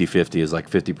like 50-50. It's like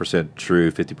 50%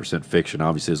 true, 50% fiction.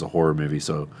 Obviously, it's a horror movie,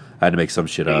 so I had to make some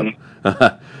shit up.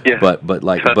 Yeah.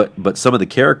 But some of the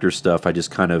character stuff I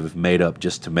just kind of made up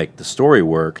just to make the story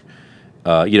work.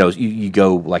 You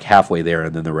go like halfway there,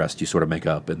 and then the rest you sort of make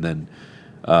up. And then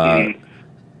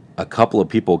a couple of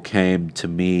people came to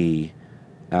me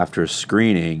after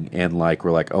screening and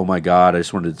were like, "Oh my God, I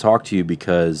just wanted to talk to you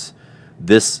because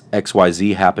this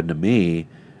XYZ happened to me,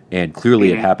 and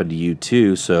clearly it happened to you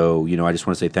too. So, you know, I just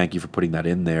want to say thank you for putting that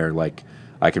in there. Like,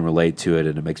 I can relate to it,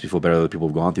 and it makes me feel better that other people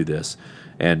have gone through this.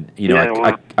 And, you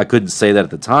know, I couldn't say that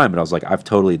at the time, but I was like,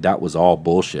 that was all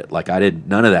bullshit. Like,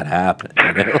 none of that happened.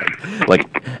 You know? like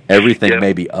everything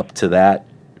maybe up to that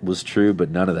was true,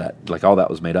 but none of that, like all that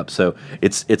was made up. So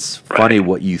it's funny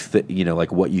what you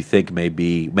like what you think may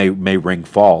ring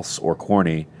false or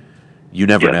corny. You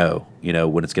never know, you know,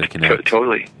 when it's going to connect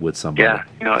totally with somebody. Yeah,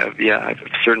 you know, I've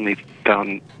certainly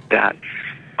found that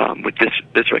with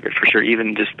this record for sure.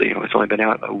 Even just, you know, it's only been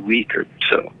out a week or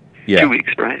so. 2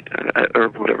 weeks, right? Or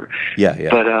whatever.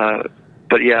 Yeah.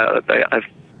 But yeah, I've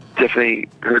definitely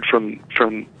heard from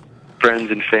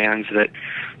friends and fans that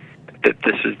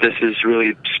this is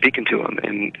really speaking to them,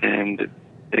 and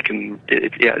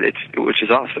it's which is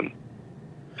awesome.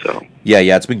 So yeah,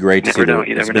 it's been great to see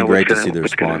the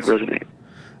response.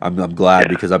 I'm glad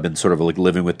because I've been sort of like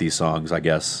living with these songs, I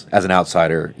guess, as an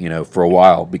outsider, you know, for a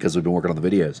while because we've been working on the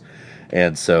videos,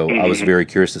 and so I was very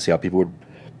curious to see how people would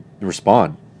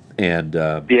respond. And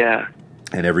and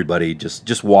everybody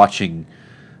just watching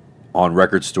on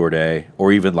Record Store Day,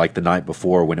 or even like the night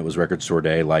before when it was Record Store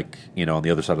Day, like, you know, on the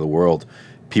other side of the world,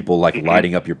 people like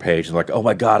lighting up your page and like, oh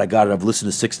my God, I got it! I've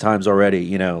listened to 6 times already.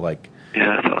 You know, like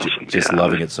that's awesome. Just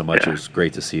loving it so much. It was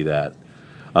great to see that.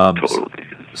 Totally.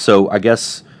 So I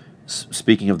guess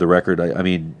speaking of the record, I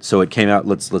mean, so it came out.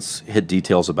 Let's hit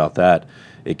details about that.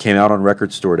 It came out on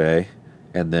Record Store Day,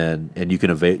 and you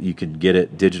can get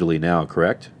it digitally now,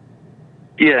 correct?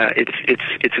 Yeah,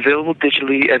 it's available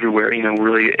digitally everywhere. You know,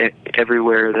 really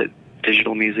everywhere that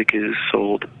digital music is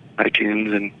sold,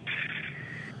 iTunes and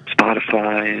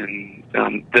Spotify,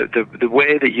 and the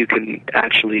way that you can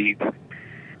actually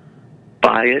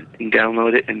buy it and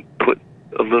download it and put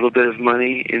a little bit of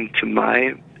money into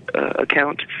my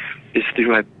account is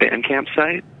through my Bandcamp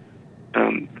site.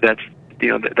 That's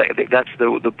that's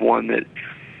the one that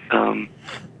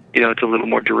you know, it's a little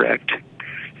more direct.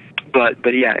 But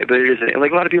it is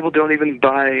like a lot of people don't even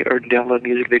buy or download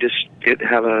music. They just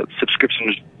have a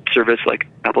subscription service like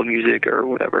Apple Music or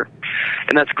whatever,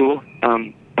 and that's cool.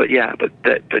 But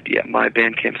my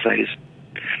Bandcamp site is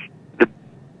the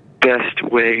best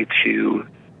way to,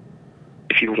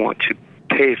 if you want to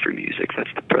pay for music.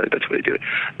 That's probably the best way to do it.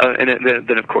 And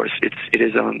then of course it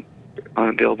is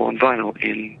available on vinyl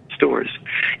in stores,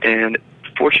 and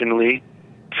fortunately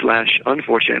 /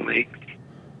 unfortunately,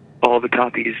 all the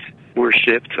copies were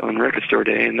shipped on Record Store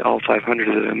Day, and all 500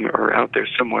 of them are out there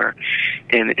somewhere,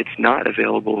 and it's not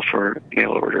available for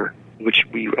mail order, which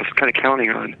I was kind of counting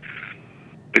on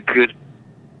a good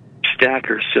stack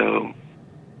or so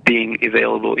being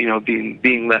available, you know,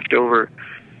 being left over,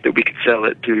 that we could sell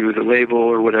it through the label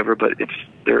or whatever. But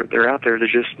they're out there. They're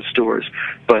just in stores.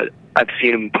 But I've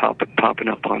seen them popping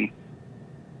up on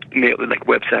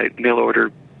website mail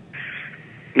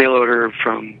order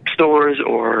from stores,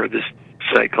 or this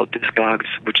site called Discogs,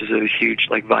 which is a huge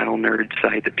like vinyl nerd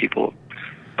site that people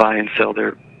buy and sell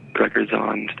their records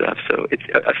on and stuff. So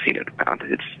I've seen it around.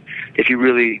 It's, if you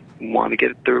really want to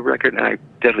get the record, and I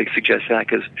definitely suggest that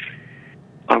because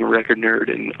I'm a record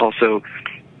nerd, and also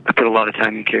I put a lot of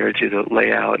time and care into the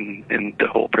layout and the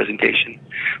whole presentation,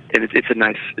 and it's a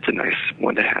nice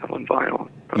one to have on vinyl.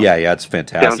 Yeah, it's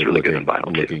fantastic. Sounds really good on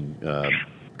vinyl looking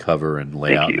cover and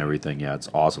layout and everything. Yeah, it's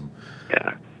awesome.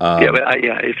 Yeah,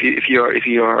 if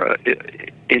you are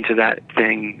into that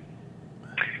thing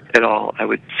at all, I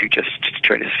would suggest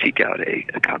trying to seek out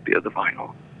a copy of the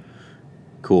vinyl.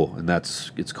 Cool, and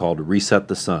it's called Reset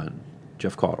the Sun.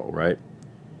 Jeff Caudill, right?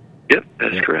 Yep,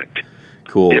 that's correct.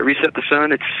 Cool. Yeah, Reset the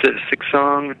Sun. It's a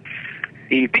 6-song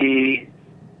EP. You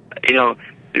know,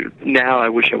 now I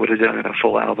wish I would have done a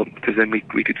full album, because then we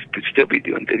could still be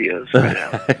doing videos right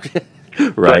now.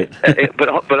 Right.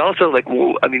 But also, like,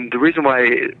 well, I mean, the reason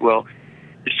why, well,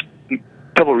 there's a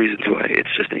couple reasons why it's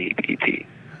just an EP.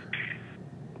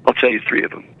 I'll tell you 3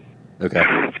 of them. Okay.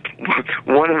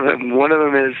 One of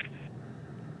them is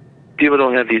people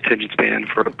don't have the attention span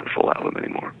for a full album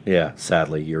anymore. Yeah,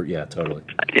 sadly, totally.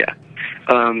 Yeah.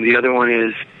 The other one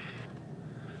is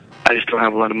I just don't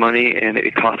have a lot of money, and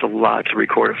it costs a lot to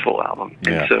record a full album.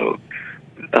 Yeah. And so,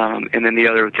 and then the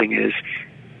other thing is,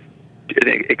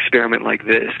 an experiment like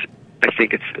this, I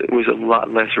think it was a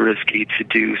lot less risky to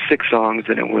do 6 songs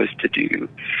than it was to do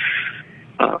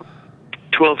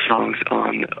 12 songs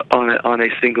on a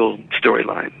single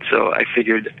storyline. So I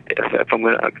figured if I'm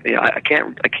gonna, I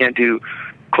can't do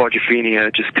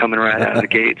Quadrophenia just coming right out of the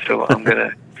gate. So I'm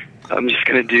just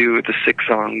gonna do the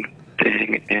 6-song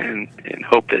thing and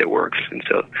hope that it works. And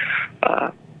so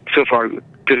so far,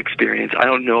 good experience. I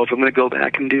don't know if I'm gonna go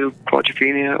back and do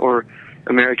Quadrophenia or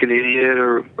American Idiot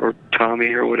or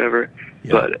Tommy or whatever.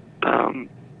 Yeah. But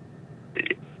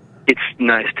it's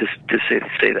nice to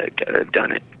say that I've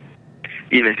done it,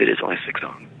 even if it is only 6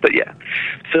 songs. But yeah,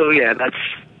 so yeah, that's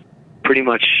pretty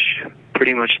much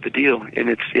the deal, and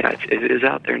it is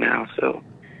out there now. So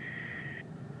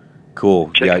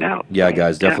cool. Check it out. Yeah,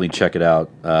 guys, definitely check it out.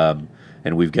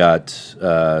 And we've got.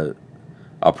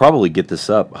 I'll probably get this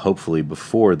up hopefully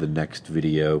before the next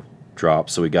video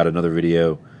drops. So we got another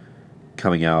video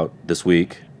coming out this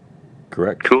week.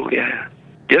 Correct. Cool. Yeah.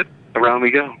 Yep. Around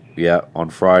we go. Yeah, on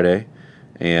Friday,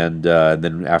 and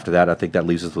then after that, I think that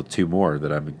leaves us with 2 more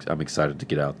that I'm excited to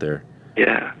get out there.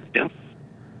 Yeah. Yep.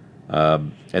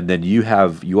 And then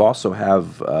you also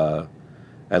have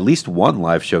at least one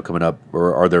live show coming up,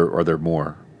 or are there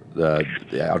more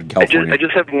out in California? I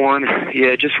just have one.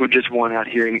 Yeah, just one out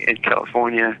here in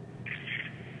California,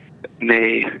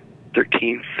 May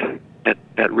 13th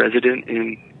at Resident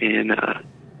in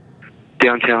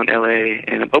downtown LA,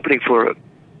 and I'm opening for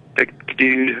a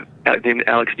dude named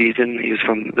Alex Deason. He was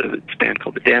from this band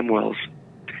called the Damwells.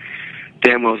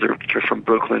 Damwells are from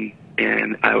Brooklyn,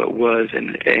 and I was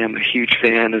and am a huge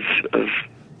fan of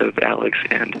Alex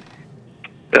and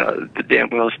the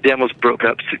Damwells. Damwells broke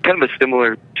up. So kind of a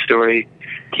similar story.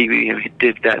 He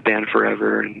did that band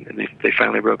forever, and they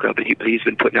finally broke up. But he's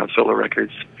been putting out solo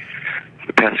records for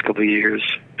the past few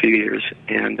years,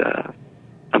 and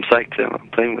I'm psyched that I'm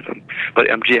playing with him. But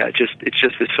it's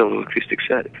just this solo acoustic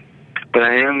set. But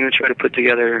I am going to try to put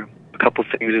together a couple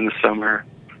things in the summer,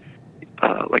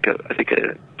 like I think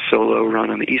a solo run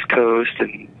on the East Coast,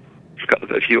 and got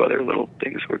a few other little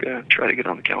things we're going to try to get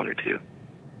on the calendar too.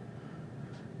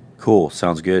 Cool,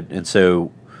 sounds good. And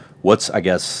so, what's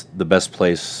the best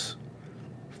place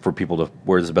for people to?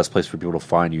 Where's the best place for people to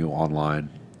find you online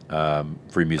for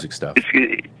your music stuff?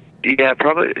 Yeah,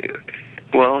 probably.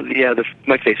 Well, yeah,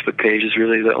 my Facebook page is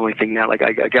really the only thing now. Like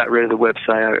I got rid of the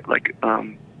website like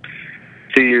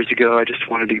 2 years ago. I just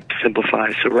wanted to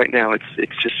simplify. So right now it's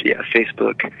just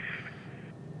Facebook /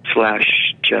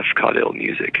 Jeff Caudill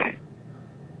Music.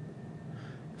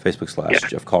 Facebook /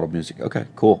 Jeff Caudill Music. Okay,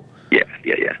 cool. Yeah.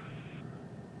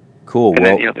 Cool. And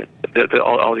Well, then,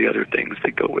 all the other things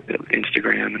that go with it,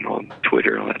 Instagram and all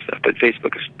Twitter and all that stuff. But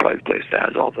Facebook is probably the place that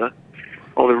has all the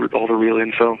real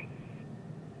info.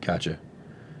 Gotcha.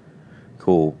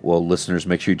 Cool. Well, listeners,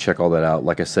 make sure you check all that out.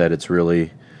 Like I said, it's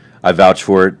really, I vouch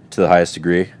for it to the highest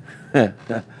degree.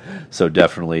 So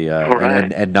definitely,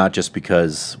 right. and not just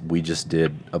because we just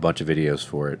did a bunch of videos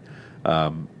for it.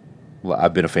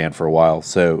 I've been a fan for a while,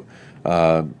 so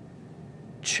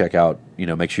check out.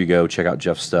 Make sure you go check out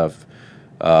Jeff's stuff.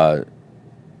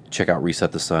 Check out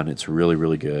Reset the Sun. It's really,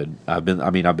 really good. I've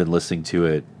been listening to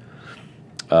it.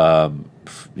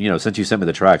 Since you sent me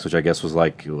the tracks, which I guess was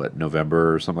like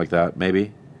November or something like that,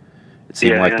 maybe. It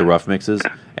seemed like the rough mixes,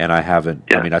 and I haven't.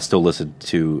 Yeah. I still listen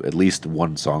to at least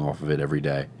one song off of it every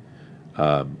day.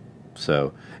 And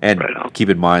keep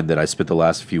in mind that I spent the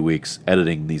last few weeks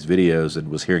editing these videos and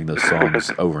was hearing those songs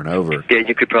over and over. Yeah,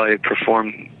 you could probably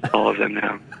perform all of them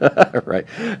now. Right,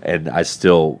 and I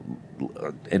still,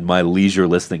 in my leisure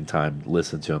listening time,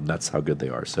 listen to them. That's how good they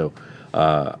are. So,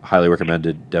 highly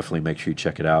recommended. Definitely make sure you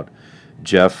check it out.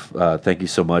 Jeff, thank you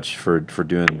so much for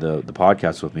doing the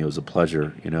podcast with me. It was a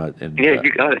pleasure. And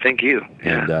you got it. Thank you.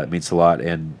 And it means a lot.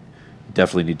 And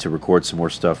definitely need to record some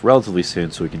more stuff relatively soon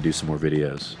so we can do some more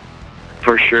videos.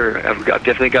 For sure. I've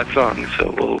definitely got songs, so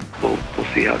we'll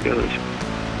see how it goes.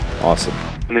 Awesome.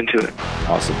 I'm into it.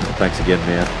 Awesome. Thanks again,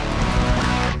 man.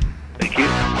 Thank you.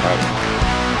 All right.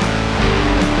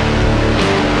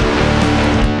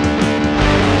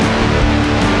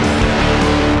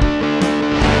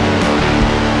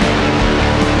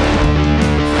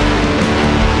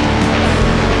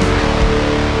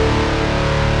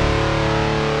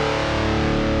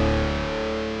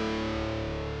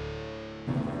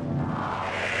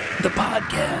 The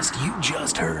podcast you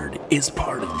just heard is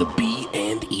part of the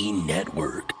B&E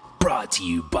Network, brought to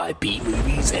you by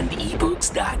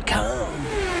bmoviesandebooks.com.